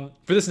 for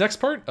this next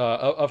part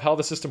of how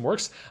the system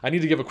works, I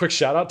need to give a quick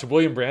shout out to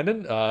William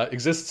Brandon,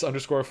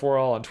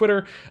 exists_for_all on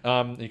Twitter.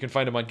 You can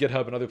find him on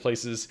GitHub and other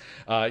places.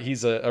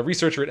 He's a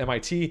researcher at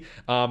MIT.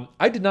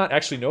 I did not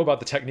actually know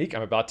about the technique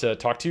I'm about to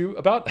talk to you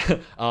about,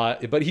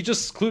 but he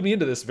just clued me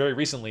into this very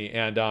recently.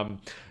 And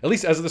at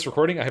least as of this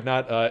recording, I have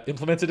not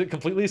implemented it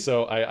completely.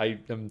 So I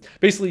am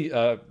basically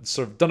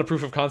sort of done a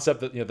proof of concept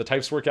that the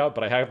types work out,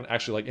 but I haven't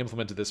actually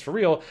implemented this for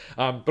real.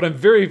 But I'm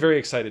very, very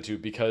excited to,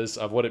 because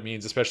of what it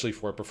means, especially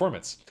for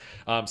performance.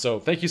 So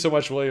thank you so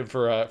much, William,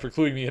 for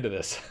cluing me into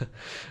this.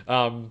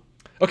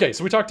 Okay,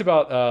 so we talked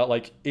about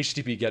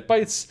HTTP get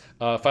bytes,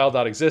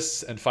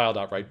 file.exists, and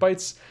file.write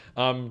bytes.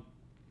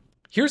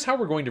 Here's how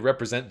we're going to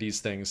represent these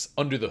things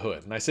under the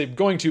hood. And I say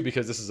going to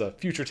because this is a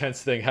future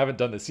tense thing, haven't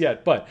done this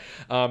yet, but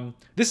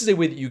this is a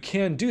way that you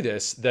can do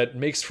this that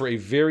makes for a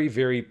very,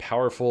 very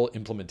powerful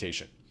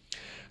implementation.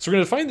 So we're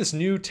going to define this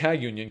new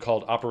tag union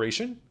called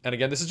operation. And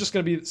again, this is just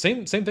going to be the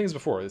same thing as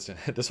before.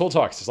 This whole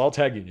talk is just all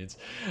tag unions.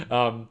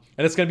 And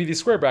it's going to be these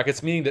square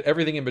brackets, meaning that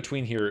everything in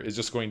between here is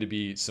just going to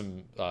be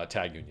some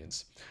tag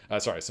unions.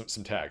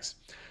 Some tags.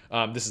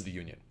 This is the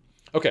union.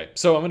 Okay,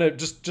 so I'm going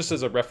to, just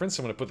as a reference,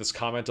 I'm going to put this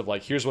comment of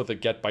here's what the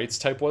get bytes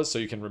type was, so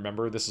you can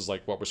remember this is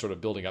what we're sort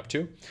of building up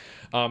to.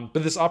 But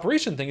this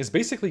operation thing is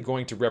basically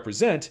going to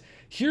represent,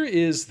 here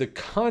is the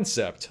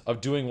concept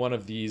of doing one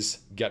of these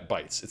get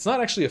bytes. It's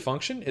not actually a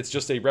function, it's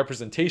just a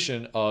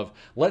representation of,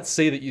 let's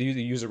say that the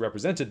user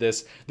represented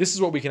this. This is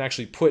what we can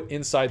actually put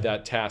inside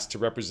that task to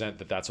represent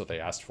that that's what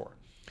they asked for.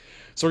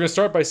 So we're going to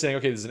start by saying,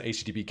 okay, this is an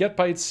HTTP get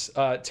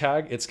bytes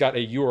tag. It's got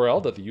a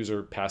URL that the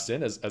user passed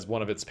in as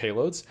one of its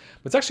payloads.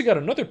 But it's actually got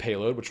another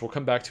payload, which we'll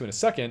come back to in a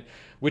second,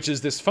 which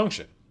is this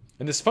function.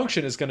 And this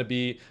function is going to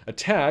be a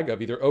tag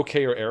of either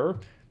OK or error.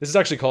 This is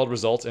actually called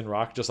result in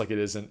Rock, just like it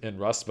is in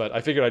Rust, but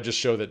I figured I'd just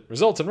show that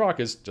result in Rock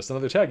is just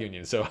another tag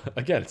union. So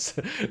again,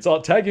 it's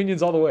all tag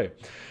unions all the way.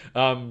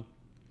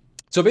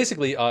 So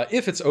basically,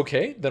 if it's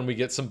okay, then we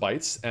get some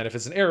bytes, and if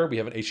it's an error, we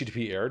have an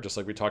HTTP error, just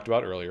like we talked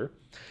about earlier.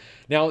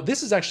 Now,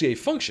 this is actually a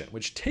function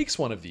which takes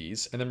one of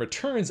these and then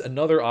returns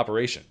another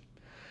operation.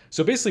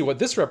 So basically what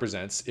this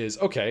represents is,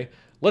 okay,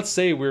 let's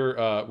say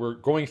we're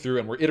going through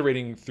and we're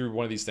iterating through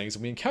one of these things,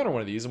 and we encounter one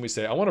of these and we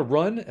say, I want to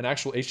run an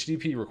actual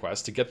HTTP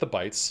request to get the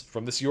bytes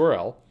from this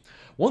URL.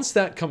 Once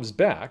that comes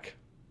back,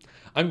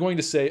 I'm going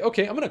to say,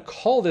 okay, I'm going to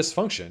call this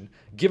function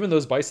given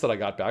those bytes that I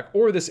got back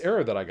or this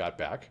error that I got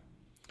back.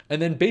 And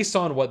then based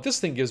on what this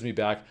thing gives me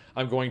back,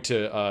 I'm going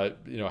to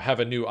have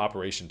a new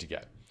operation to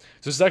get.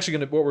 So this is actually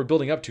what we're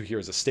building up to here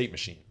is a state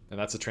machine, and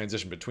that's a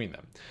transition between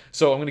them.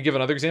 So I'm going to give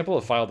another example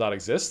of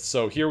file.exists.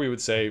 So here we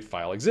would say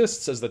file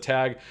exists as the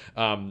tag,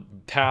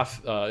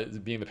 path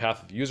being the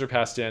path that the user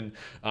passed in.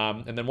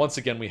 And then once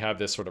again, we have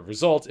this sort of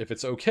result. If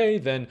it's okay,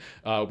 then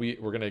we're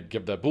going to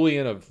give the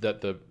Boolean of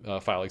that the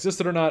file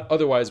existed or not.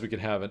 Otherwise, we can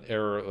have an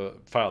error,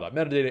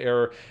 file.metadata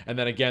error. And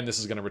then again, this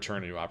is going to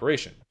return a new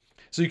operation.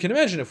 So you can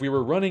imagine if we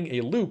were running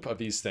a loop of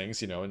these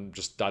things, and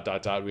just ...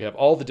 we have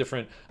all the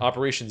different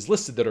operations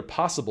listed that are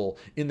possible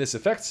in this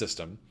effect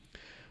system.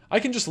 I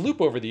can just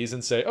loop over these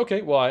and say,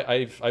 okay, well,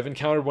 I've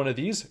encountered one of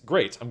these.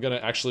 Great, I'm going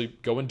to actually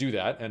go and do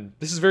that. And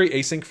this is very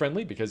async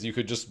friendly because you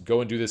could just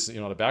go and do this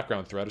on a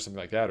background thread or something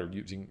like that, or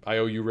using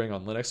IOU ring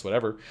on Linux,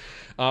 whatever.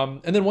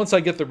 And then once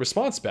I get the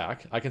response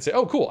back, I can say,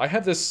 oh, cool, I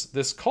have this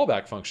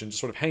callback function just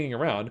sort of hanging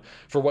around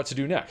for what to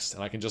do next.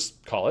 And I can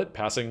just call it,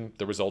 passing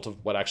the result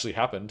of what actually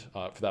happened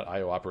for that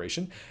IO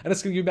operation. And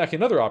it's going to give me back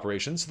another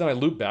operation. So then I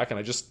loop back and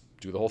I just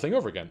do the whole thing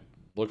over again.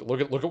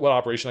 Look at what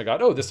operation I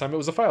got. Oh, this time it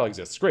was a file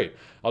exists. Great.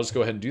 I'll just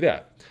go ahead and do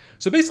that.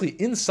 So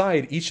basically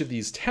inside each of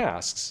these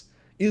tasks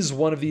is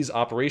one of these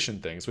operation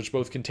things, which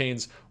both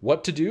contains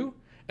what to do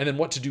and then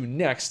what to do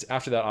next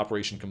after that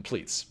operation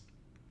completes.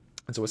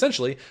 And so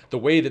essentially, the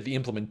way that the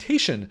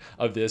implementation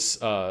of this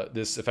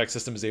effect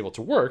system is able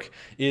to work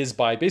is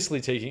by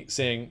basically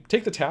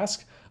take the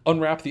task,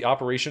 unwrap the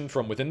operation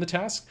from within the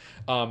task,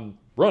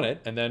 run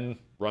it, and then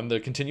run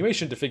the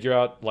continuation to figure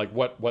out like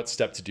what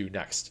step to do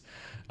next.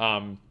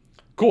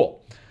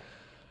 Cool.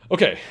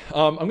 Okay,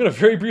 I'm going to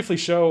very briefly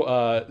show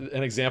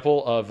an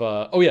example of,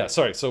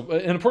 So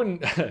an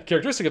important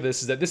characteristic of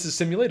this is that this is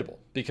simulatable,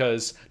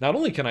 because not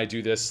only can I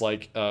do this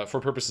for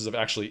purposes of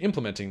actually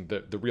implementing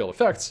the real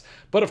effects,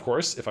 but of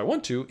course, if I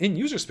want to, in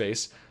user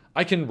space,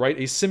 I can write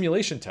a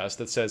simulation test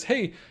that says,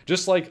 hey,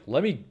 just let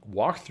me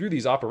walk through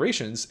these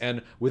operations,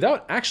 and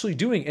without actually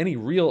doing any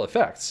real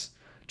effects,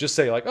 just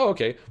say oh,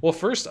 okay, well,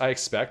 first I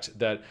expect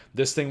that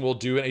this thing will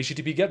do an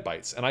HTTP get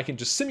bytes, and I can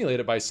just simulate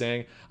it by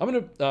saying, I'm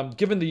going to,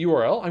 given the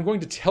URL, I'm going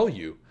to tell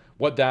you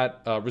what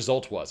that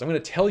result was. I'm going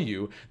to tell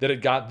you that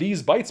it got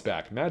these bytes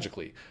back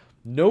magically.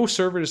 No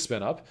server to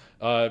spin up,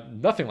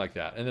 nothing like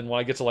that. And then when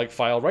I get to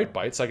file write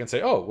bytes, I can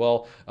say, oh,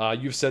 well,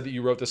 you've said that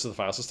you wrote this to the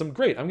file system.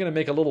 Great, I'm going to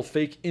make a little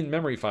fake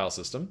in-memory file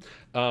system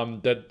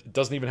that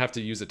doesn't even have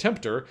to use a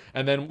tempter.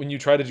 And then when you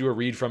try to do a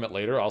read from it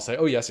later, I'll say,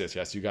 oh, yes,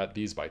 you got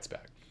these bytes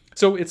back.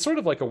 So it's sort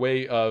of like a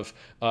way of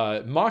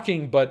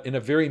mocking, but in a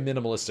very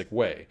minimalistic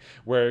way,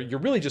 where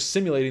you're really just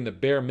simulating the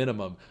bare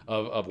minimum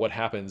of what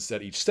happens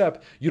at each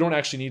step. You don't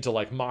actually need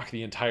to mock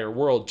the entire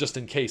world just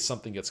in case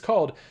something gets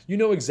called. You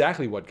know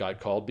exactly what got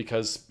called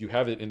because you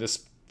have it in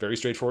this very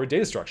straightforward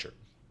data structure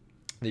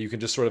that you can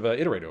just sort of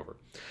iterate over.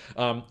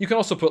 You can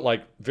also put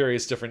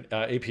various different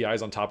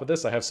APIs on top of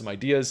this. I have some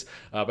ideas,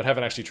 but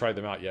haven't actually tried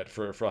them out yet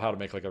for how to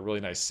make a really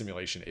nice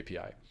simulation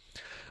API.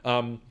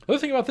 Another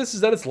thing about this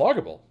is that it's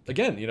loggable.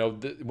 Again,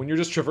 when you're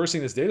just traversing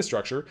this data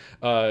structure,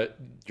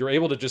 you're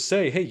able to just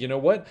say, hey, you know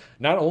what?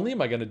 Not only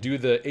am I going to do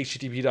the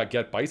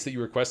http.get bytes that you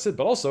requested,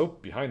 but also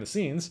behind the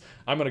scenes,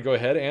 I'm going to go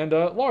ahead and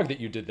log that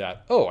you did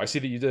that. Oh, I see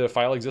that you did a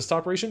file exist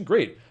operation.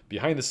 Great.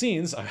 Behind the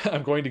scenes,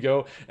 I'm going to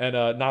go and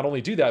not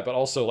only do that, but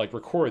also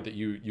record that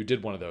you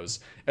did one of those,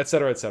 et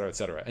cetera, et cetera, et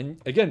cetera.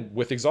 And again,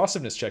 with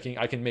exhaustiveness checking,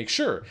 I can make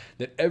sure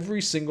that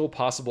every single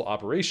possible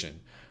operation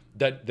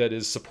that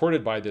is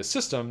supported by this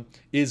system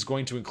is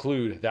going to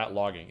include that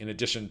logging in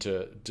addition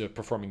to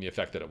performing the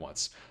effect that it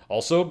wants.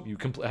 Also, you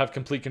have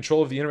complete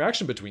control of the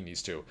interaction between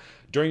these two.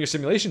 During your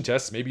simulation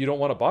tests, maybe you don't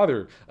want to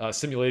bother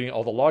simulating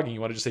all the logging.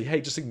 You want to just say,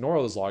 hey, just ignore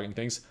all those logging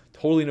things.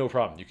 Totally no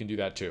problem. You can do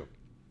that too.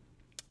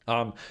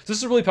 So this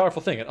is a really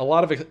powerful thing, and a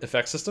lot of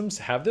effect systems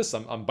have this.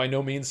 I'm by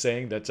no means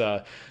saying that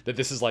that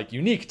this is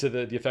unique to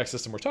the effect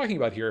system we're talking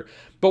about here,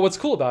 but what's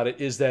cool about it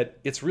is that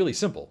it's really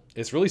simple.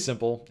 It's really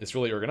simple, it's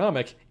really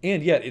ergonomic,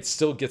 and yet it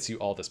still gets you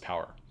all this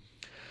power.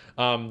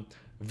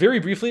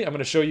 Very briefly, I'm going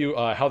to show you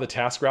how the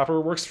task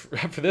wrapper works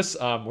for this.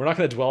 We're not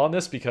going to dwell on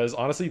this because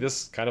honestly,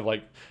 this kind of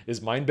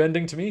is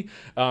mind-bending to me.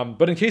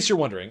 But in case you're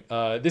wondering,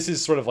 this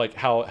is sort of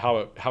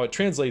how it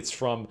translates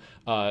from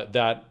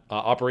that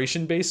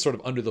operation-based sort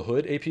of under the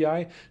hood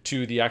API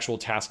to the actual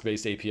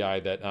task-based API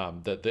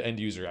that the end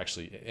user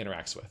actually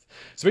interacts with.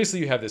 So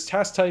basically, you have this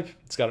task type.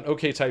 It's got an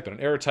OK type and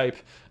an error type,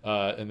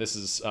 and this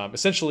is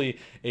essentially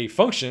a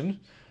function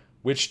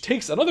which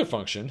takes another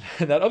function,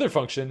 and that other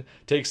function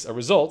takes a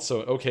result,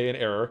 so OK and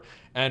error,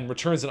 and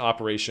returns an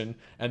operation,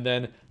 and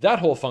then that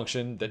whole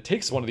function that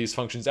takes one of these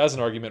functions as an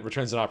argument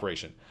returns an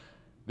operation.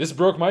 This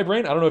broke my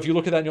brain. I don't know if you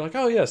look at that and you're like,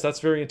 oh yes,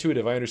 that's very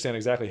intuitive. I understand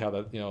exactly how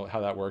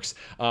that works.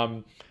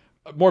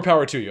 More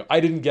power to you. I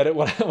didn't get it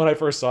when I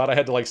first saw it. I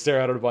had to like stare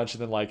at it a bunch,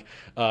 and then like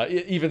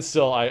even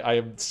still, I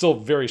am still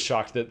very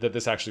shocked that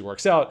this actually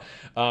works out.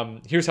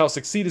 Here's how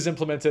succeed is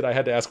implemented. I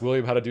had to ask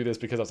William how to do this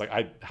because I was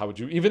like, how would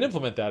you even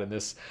implement that in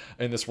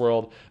this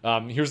world?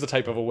 Here's the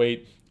type of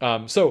await.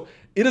 So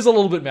it is a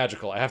little bit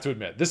magical, I have to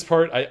admit. This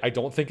part I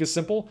don't think is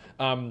simple,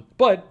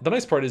 but the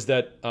nice part is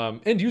that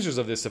end users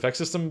of this effect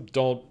system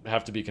don't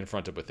have to be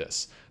confronted with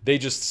this. They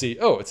just see,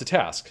 oh, it's a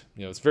task.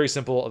 It's very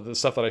simple. The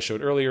stuff that I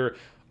showed earlier,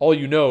 all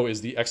you know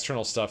is the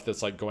external stuff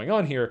that's like going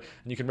on here,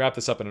 and you can wrap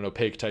this up in an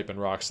opaque type in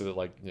Rock so that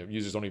like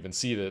users don't even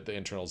see the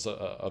internals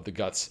of the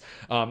guts.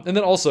 And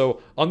then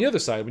also on the other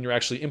side, when you're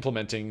actually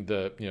implementing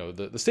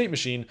the state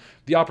machine,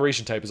 the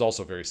operation type is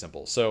also very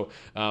simple. So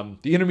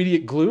the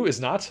intermediate glue is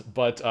not,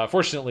 but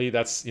fortunately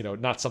that's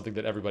not something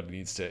that everybody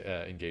needs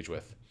to engage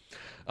with.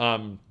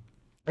 And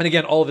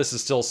again, all of this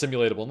is still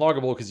simulatable and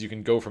loggable because you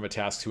can go from a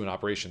task to an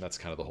operation. That's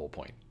kind of the whole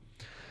point.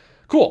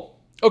 Cool.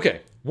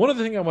 Okay, one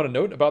other thing I want to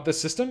note about this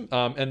system,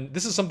 and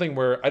this is something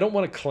where I don't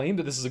want to claim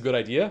that this is a good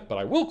idea, but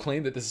I will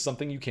claim that this is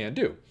something you can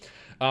do.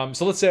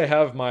 So let's say I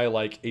have my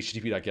like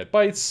http.get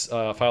bytes,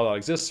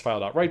 file.exists,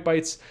 file.write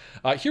bytes.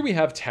 Here we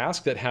have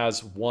task that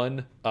has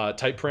one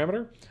type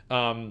parameter.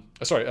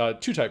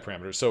 Two type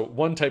parameters. So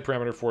one type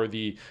parameter for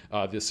the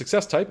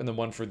success type and then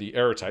one for the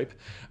error type.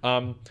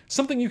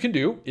 Something you can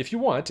do if you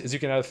want is you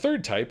can add a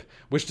third type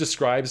which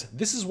describes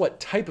this is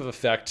what type of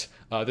effect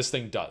this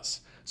thing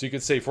does. So you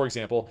could say, for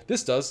example,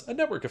 this does a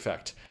network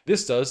effect.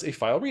 This does a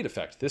file read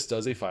effect. This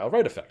does a file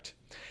write effect.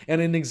 And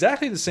in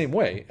exactly the same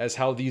way as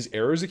how these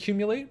errors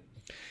accumulate,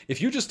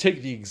 if you just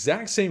take the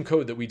exact same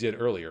code that we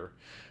did earlier,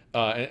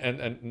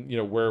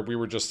 where we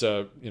were just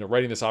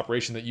writing this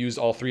operation that used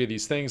all three of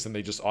these things and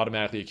they just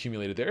automatically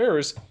accumulated their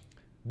errors,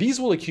 these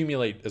will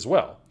accumulate as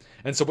well.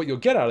 And so what you'll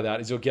get out of that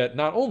is you'll get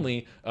not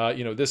only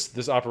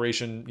this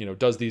operation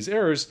does these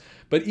errors,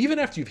 but even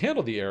after you've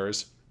handled the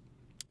errors,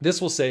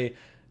 this will say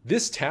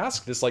this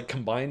task, this like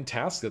combined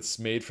task that's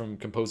made from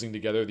composing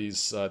together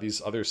these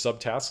other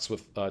subtasks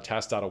with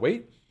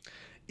task.await,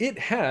 it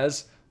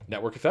has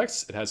network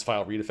effects, it has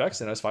file read effects,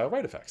 and it has file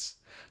write effects.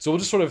 So we'll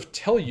just sort of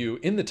tell you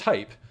in the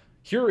type,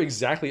 here are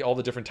exactly all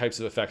the different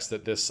types of effects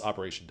that this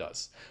operation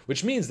does.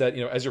 Which means that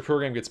as your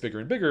program gets bigger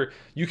and bigger,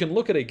 you can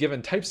look at a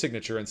given type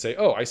signature and say,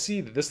 oh, I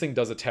see that this thing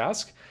does a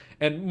task.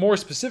 And more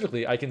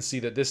specifically, I can see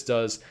that this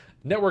does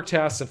network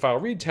tasks and file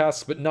read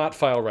tasks, but not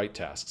file write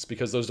tasks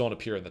because those don't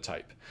appear in the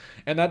type.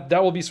 And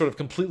that will be sort of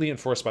completely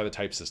enforced by the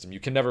type system. You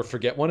can never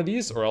forget one of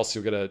these or else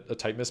you'll get a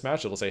type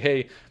mismatch. It'll say,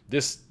 hey,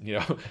 this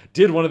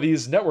did one of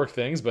these network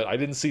things, but I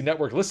didn't see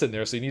network listed in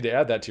there, so you need to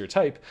add that to your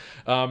type.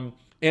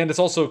 And it's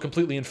also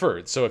completely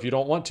inferred. So if you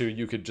don't want to,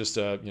 you could just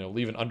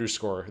leave an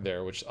underscore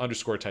there, which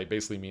underscore type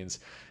basically means,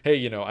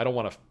 hey, I don't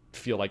want to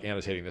feel like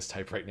annotating this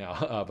type right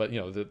now, but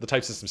the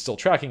type system's still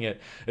tracking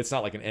it. It's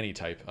not like an any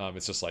type.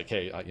 It's just like,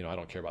 hey, I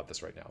don't care about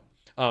this right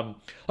now.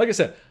 Like I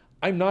said,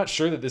 I'm not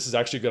sure that this is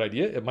actually a good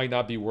idea. It might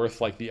not be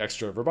worth like the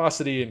extra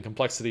verbosity and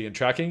complexity and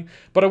tracking,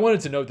 but I wanted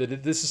to note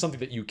that this is something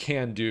that you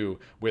can do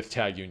with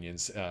tag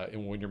unions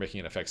when you're making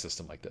an effect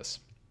system like this.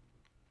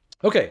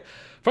 Okay,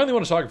 finally I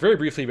want to talk very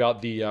briefly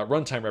about the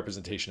runtime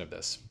representation of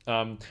this.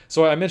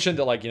 So I mentioned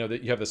that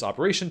that you have this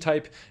operation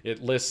type.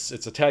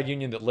 It's a tag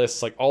union that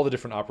lists like all the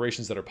different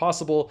operations that are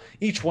possible.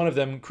 Each one of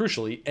them,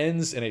 crucially,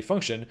 ends in a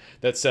function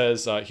that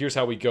says, here's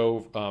how we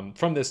go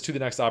from this to the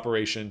next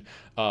operation,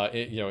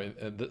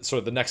 sort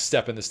of the next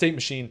step in the state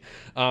machine.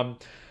 How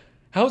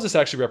is this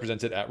actually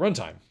represented at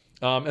runtime?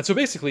 And so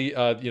basically,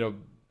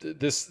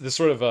 this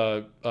sort of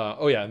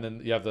and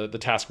then you have the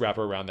task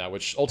wrapper around that,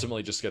 which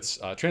ultimately just gets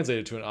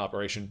translated to an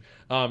operation.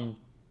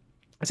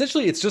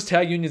 Essentially, it's just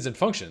tag unions and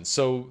functions.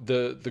 So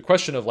the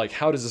question of like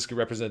how does this get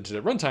represented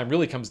at runtime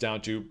really comes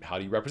down to how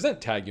do you represent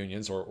tag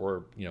unions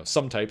or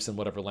some types in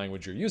whatever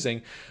language you're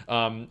using,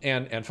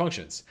 and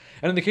functions.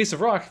 And in the case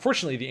of Rock,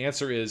 fortunately, the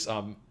answer is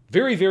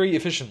very, very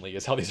efficiently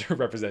is how these are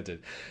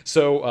represented.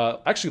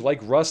 So actually, like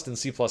Rust and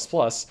C++,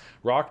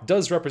 Rock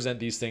does represent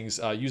these things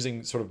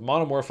using sort of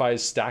monomorphized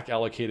stack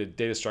allocated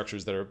data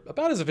structures that are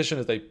about as efficient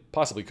as they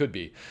possibly could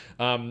be.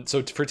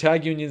 So for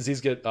tag unions,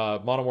 these get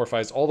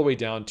monomorphized all the way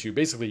down to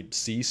basically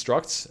C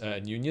structs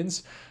and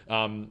unions.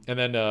 And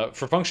then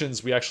for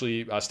functions, we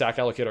actually stack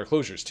allocate our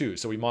closures too.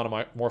 So we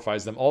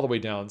monomorphize them all the way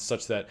down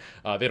such that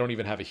they don't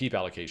even have a heap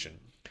allocation.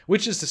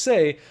 Which is to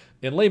say,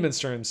 in layman's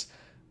terms,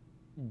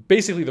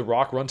 basically the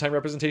Rock runtime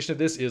representation of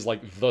this is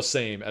like the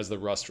same as the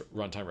Rust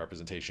runtime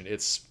representation.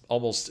 It's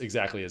almost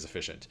exactly as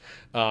efficient,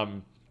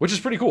 which is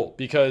pretty cool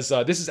because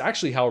this is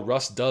actually how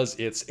Rust does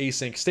its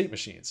async state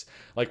machines.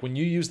 Like when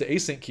you use the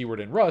async keyword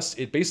in Rust,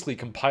 it basically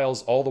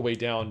compiles all the way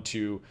down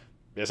to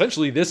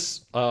essentially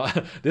this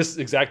this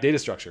exact data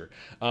structure.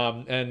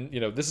 And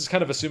this is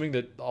kind of assuming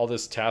that all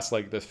this task,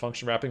 like the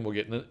function wrapping, will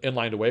get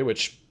inlined away,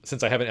 which,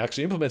 since I haven't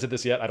actually implemented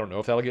this yet, I don't know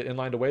if that'll get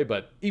inlined away,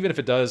 but even if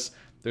it does,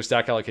 they're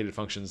stack allocated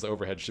functions, the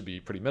overhead should be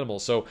pretty minimal.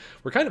 So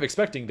we're kind of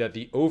expecting that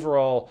the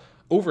overall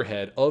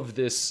overhead of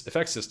this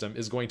effect system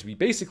is going to be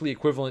basically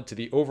equivalent to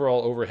the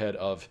overall overhead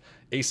of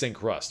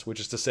async Rust, which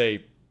is to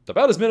say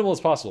about as minimal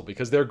as possible,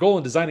 because their goal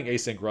in designing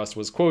async Rust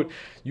was, quote,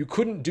 you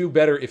couldn't do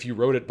better if you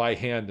wrote it by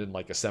hand in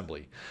like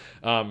assembly.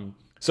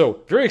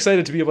 So very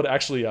excited to be able to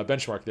actually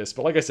benchmark this.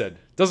 But like I said,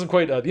 doesn't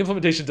quite, the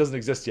implementation doesn't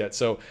exist yet.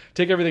 So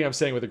take everything I'm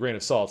saying with a grain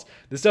of salt.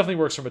 This definitely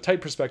works from a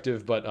type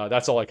perspective, but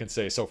that's all I can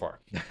say so far.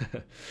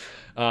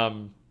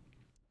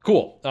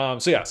 Cool.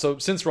 So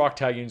since Rock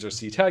tag unions are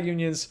C tag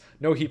unions,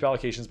 no heap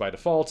allocations by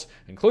default,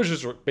 and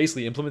closures are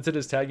basically implemented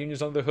as tag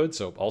unions under the hood,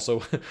 so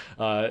also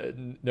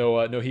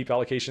no heap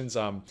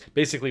allocations.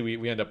 Basically,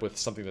 we end up with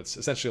something that's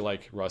essentially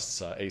like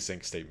Rust's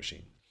async state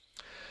machine.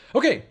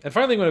 Okay, and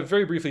finally, I'm going to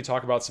very briefly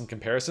talk about some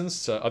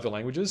comparisons to other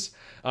languages.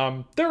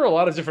 There are a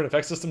lot of different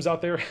effect systems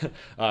out there.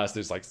 So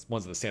there's like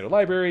ones in the standard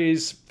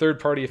libraries,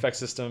 third-party effect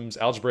systems,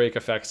 algebraic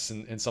effects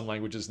in some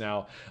languages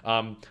now.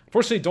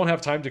 Unfortunately, don't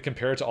have time to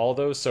compare to all of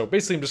those. So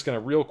basically, I'm just going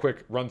to real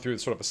quick run through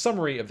sort of a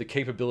summary of the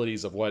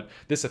capabilities of what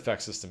this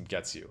effect system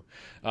gets you.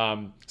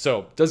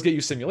 So it does get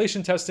you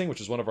simulation testing, which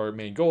is one of our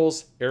main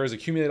goals. Errors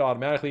accumulate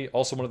automatically,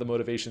 also one of the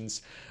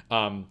motivations.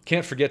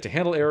 Can't forget to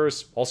handle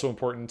errors, also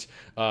important.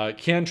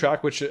 Can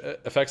track which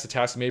effects a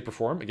task may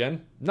perform.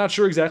 Again, not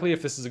sure exactly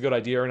if this is a good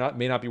idea or not,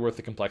 may not be worth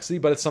the complexity,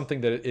 but it's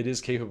something that it is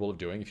capable of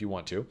doing if you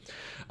want to.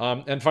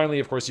 And finally,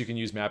 of course, you can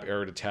use map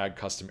error to tag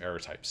custom error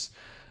types.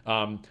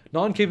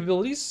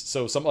 Non-capabilities,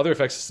 so some other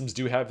effect systems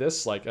do have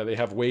this, like they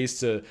have ways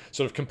to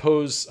sort of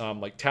compose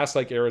like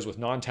task-like errors with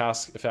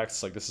non-task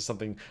effects. Like this is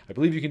something I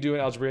believe you can do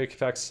in algebraic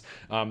effects,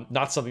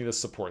 not something this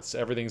supports.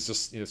 Everything's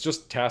just, it's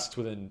just tasks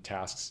within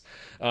tasks.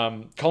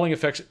 Calling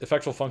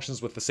effectual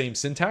functions with the same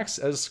syntax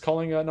as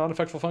calling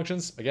non-effectual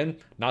functions, again,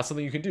 not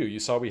something you can do. You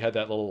saw we had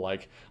that little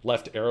like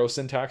left arrow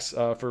syntax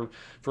for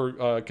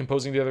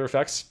composing the other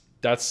effects.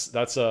 That's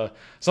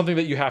something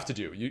that you have to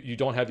do. You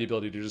don't have the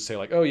ability to just say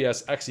like, oh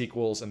yes, x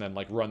equals, and then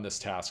like run this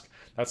task.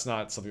 That's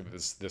not something that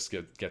this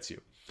gets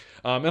you.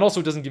 And also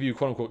it doesn't give you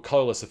quote unquote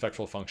colorless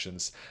effectual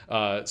functions.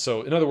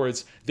 So in other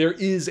words, there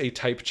is a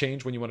type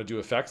change when you want to do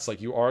effects.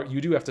 Like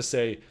you do have to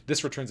say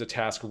this returns a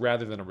task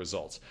rather than a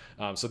result.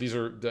 So these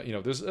are,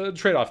 there's a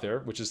trade-off there,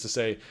 which is to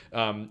say,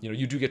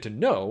 you do get to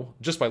know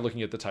just by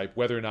looking at the type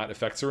whether or not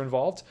effects are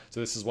involved.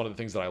 So this is one of the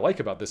things that I like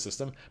about this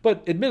system.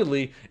 But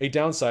admittedly, a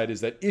downside is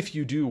that if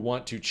you do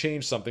want to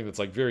change something that's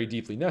like very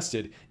deeply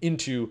nested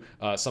into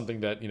something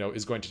that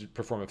is going to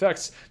perform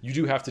effects, you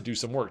do have to do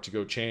some work to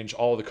go change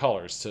all the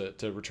colors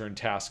to return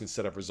task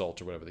instead of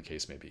result or whatever the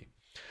case may be.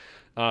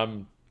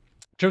 In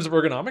terms of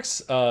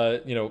ergonomics,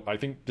 I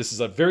think this is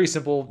a very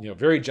simple,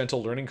 very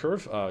gentle learning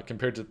curve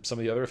compared to some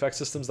of the other effect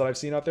systems that I've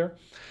seen out there.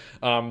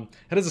 It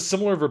has a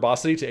similar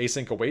verbosity to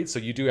async await, so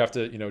you do have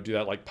to, do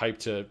that like pipe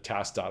to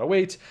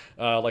task.await.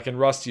 Like in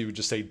Rust, you would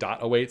just say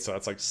 .await, so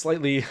that's like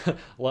slightly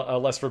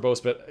less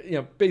verbose,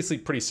 but basically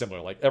pretty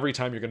similar. Like every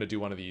time you're going to do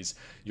one of these,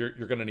 you're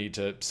going to need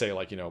to say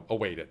like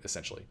await it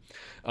essentially.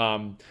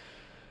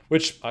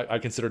 Which I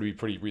consider to be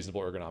pretty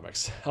reasonable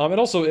ergonomics. And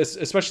also,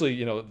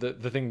 especially,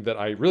 the thing that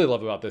I really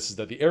love about this is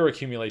that the error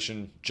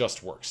accumulation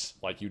just works.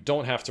 Like you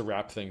don't have to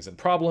wrap things in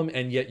problem,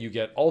 and yet you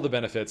get all the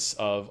benefits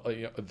of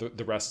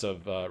the rest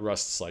of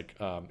Rust's like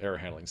error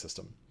handling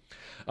system.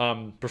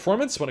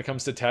 Performance when it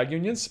comes to tag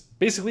unions,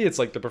 basically it's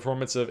like the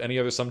performance of any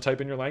other sum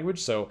type in your language.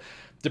 So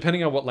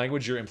depending on what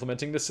language you're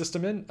implementing this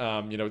system in,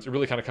 it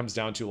really kind of comes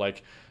down to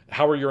like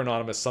how are your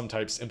anonymous sum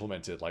types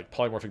implemented. Like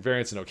polymorphic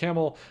variants in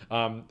OCaml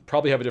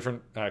probably have a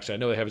different, actually I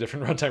know they have a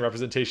different runtime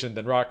representation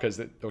than Rock because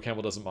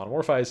OCaml doesn't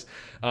monomorphize.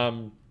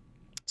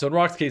 So in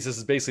Rock's case, this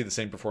is basically the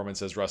same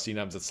performance as Rust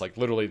enums. It's like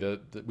literally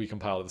we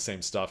compile the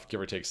same stuff,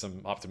 give or take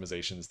some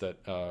optimizations that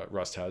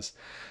Rust has.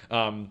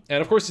 And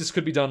of course, this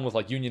could be done with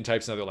like union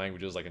types in other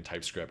languages, like in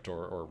TypeScript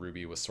or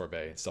Ruby with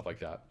sorbet and stuff like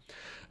that.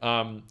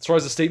 As far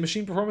as the state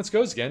machine performance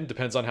goes, again,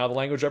 depends on how the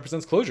language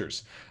represents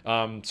closures.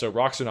 So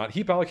rocks are not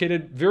heap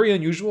allocated. Very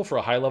unusual for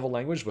a high-level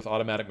language with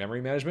automatic memory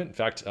management. In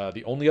fact,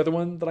 the only other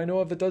one that I know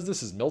of that does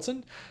this is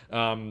Milton.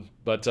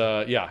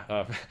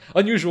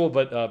 Unusual,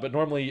 but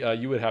normally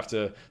you would have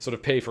to sort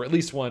of pay for at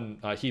least one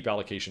heap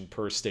allocation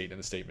per state in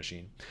the state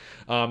machine.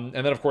 And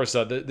then, of course,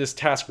 this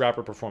task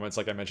wrapper performance,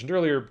 like I mentioned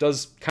earlier,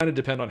 does kind of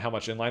depend on how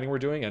much inlining we're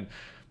doing, and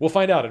we'll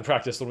find out in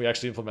practice when we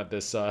actually implement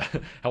this how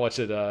much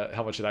it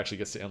actually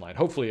gets to inline.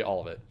 Hopefully,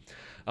 all of it.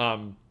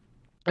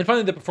 And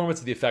finally, the performance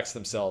of the effects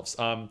themselves.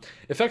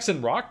 Effects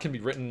in Rock can be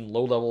written in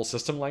low-level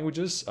system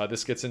languages.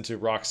 This gets into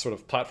Rock's sort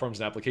of platforms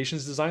and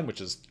applications design, which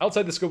is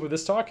outside the scope of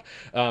this talk.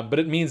 But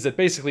it means that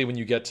basically when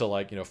you get to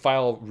like,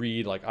 file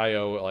read, like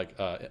IO, like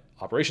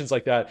operations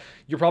like that,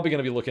 you're probably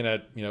going to be looking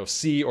at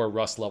C or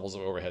Rust levels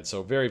of overhead.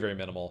 So very, very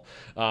minimal.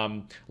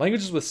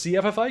 Languages with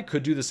CFFI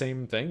could do the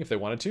same thing if they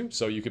wanted to.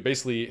 So you could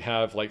basically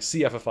have like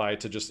CFFI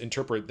to just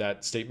interpret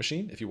that state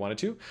machine if you wanted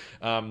to.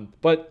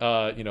 But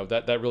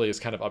that really is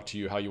kind of up to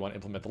you how you want to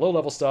implement the low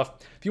level stuff.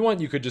 If you want,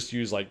 you could just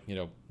use like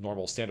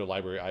normal standard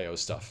library IO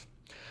stuff.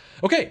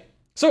 Okay.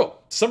 So,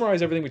 to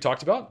summarize everything we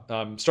talked about,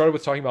 started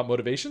with talking about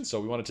motivation. So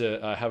we wanted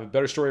to have a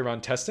better story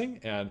around testing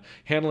and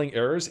handling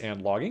errors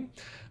and logging.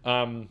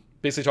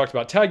 Basically talked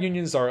about tag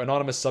unions are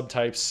anonymous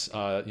subtypes,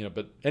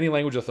 but any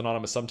language with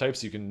anonymous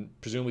subtypes, you can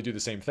presumably do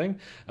the same thing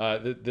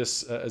as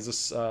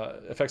this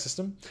effect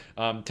system.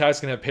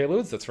 Tags can have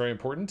payloads, that's very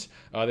important.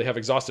 They have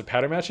exhaustive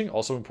pattern matching,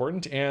 also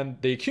important, and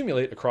they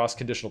accumulate across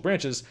conditional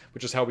branches,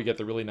 which is how we get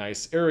the really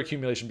nice error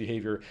accumulation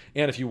behavior,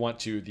 and if you want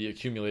to, the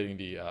accumulating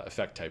the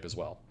effect type as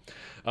well.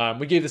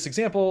 We gave this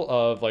example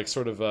of like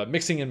sort of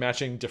mixing and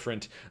matching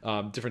different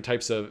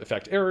types of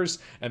effect errors,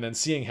 and then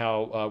seeing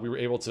how we were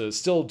able to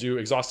still do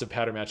exhaustive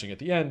pattern matching at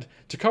the end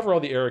to cover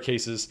all the error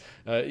cases,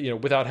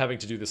 without having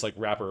to do this like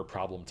wrapper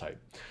problem type.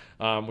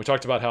 We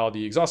talked about how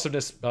the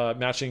exhaustiveness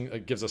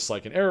matching gives us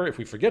like an error if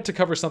we forget to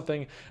cover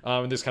something,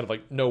 and there's kind of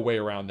like no way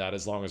around that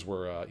as long as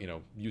we're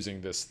using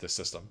this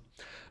system.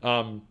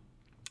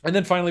 And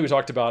then finally, we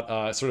talked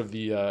about sort of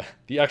the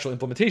actual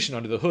implementation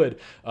under the hood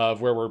of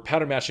where we're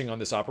pattern matching on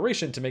this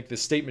operation to make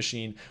this state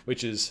machine,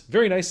 which is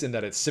very nice in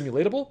that it's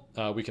simulatable.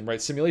 We can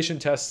write simulation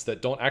tests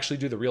that don't actually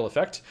do the real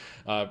effect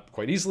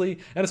quite easily,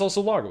 and it's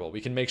also loggable.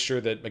 We can make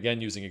sure that,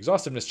 again, using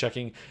exhaustiveness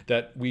checking,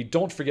 that we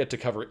don't forget to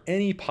cover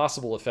any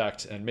possible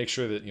effect and make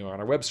sure that, on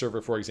our web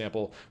server, for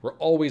example, we're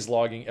always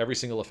logging every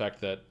single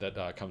effect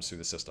that comes through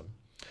the system.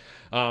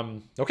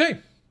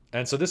 Okay,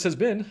 and so this has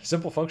been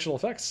Simple Functional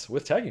Effects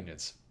with Tag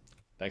Unions.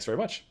 Thanks very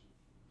much.